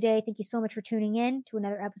for you today. Thank you so much for tuning in to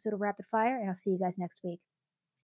another episode of Rapid Fire, and I'll see you guys next week.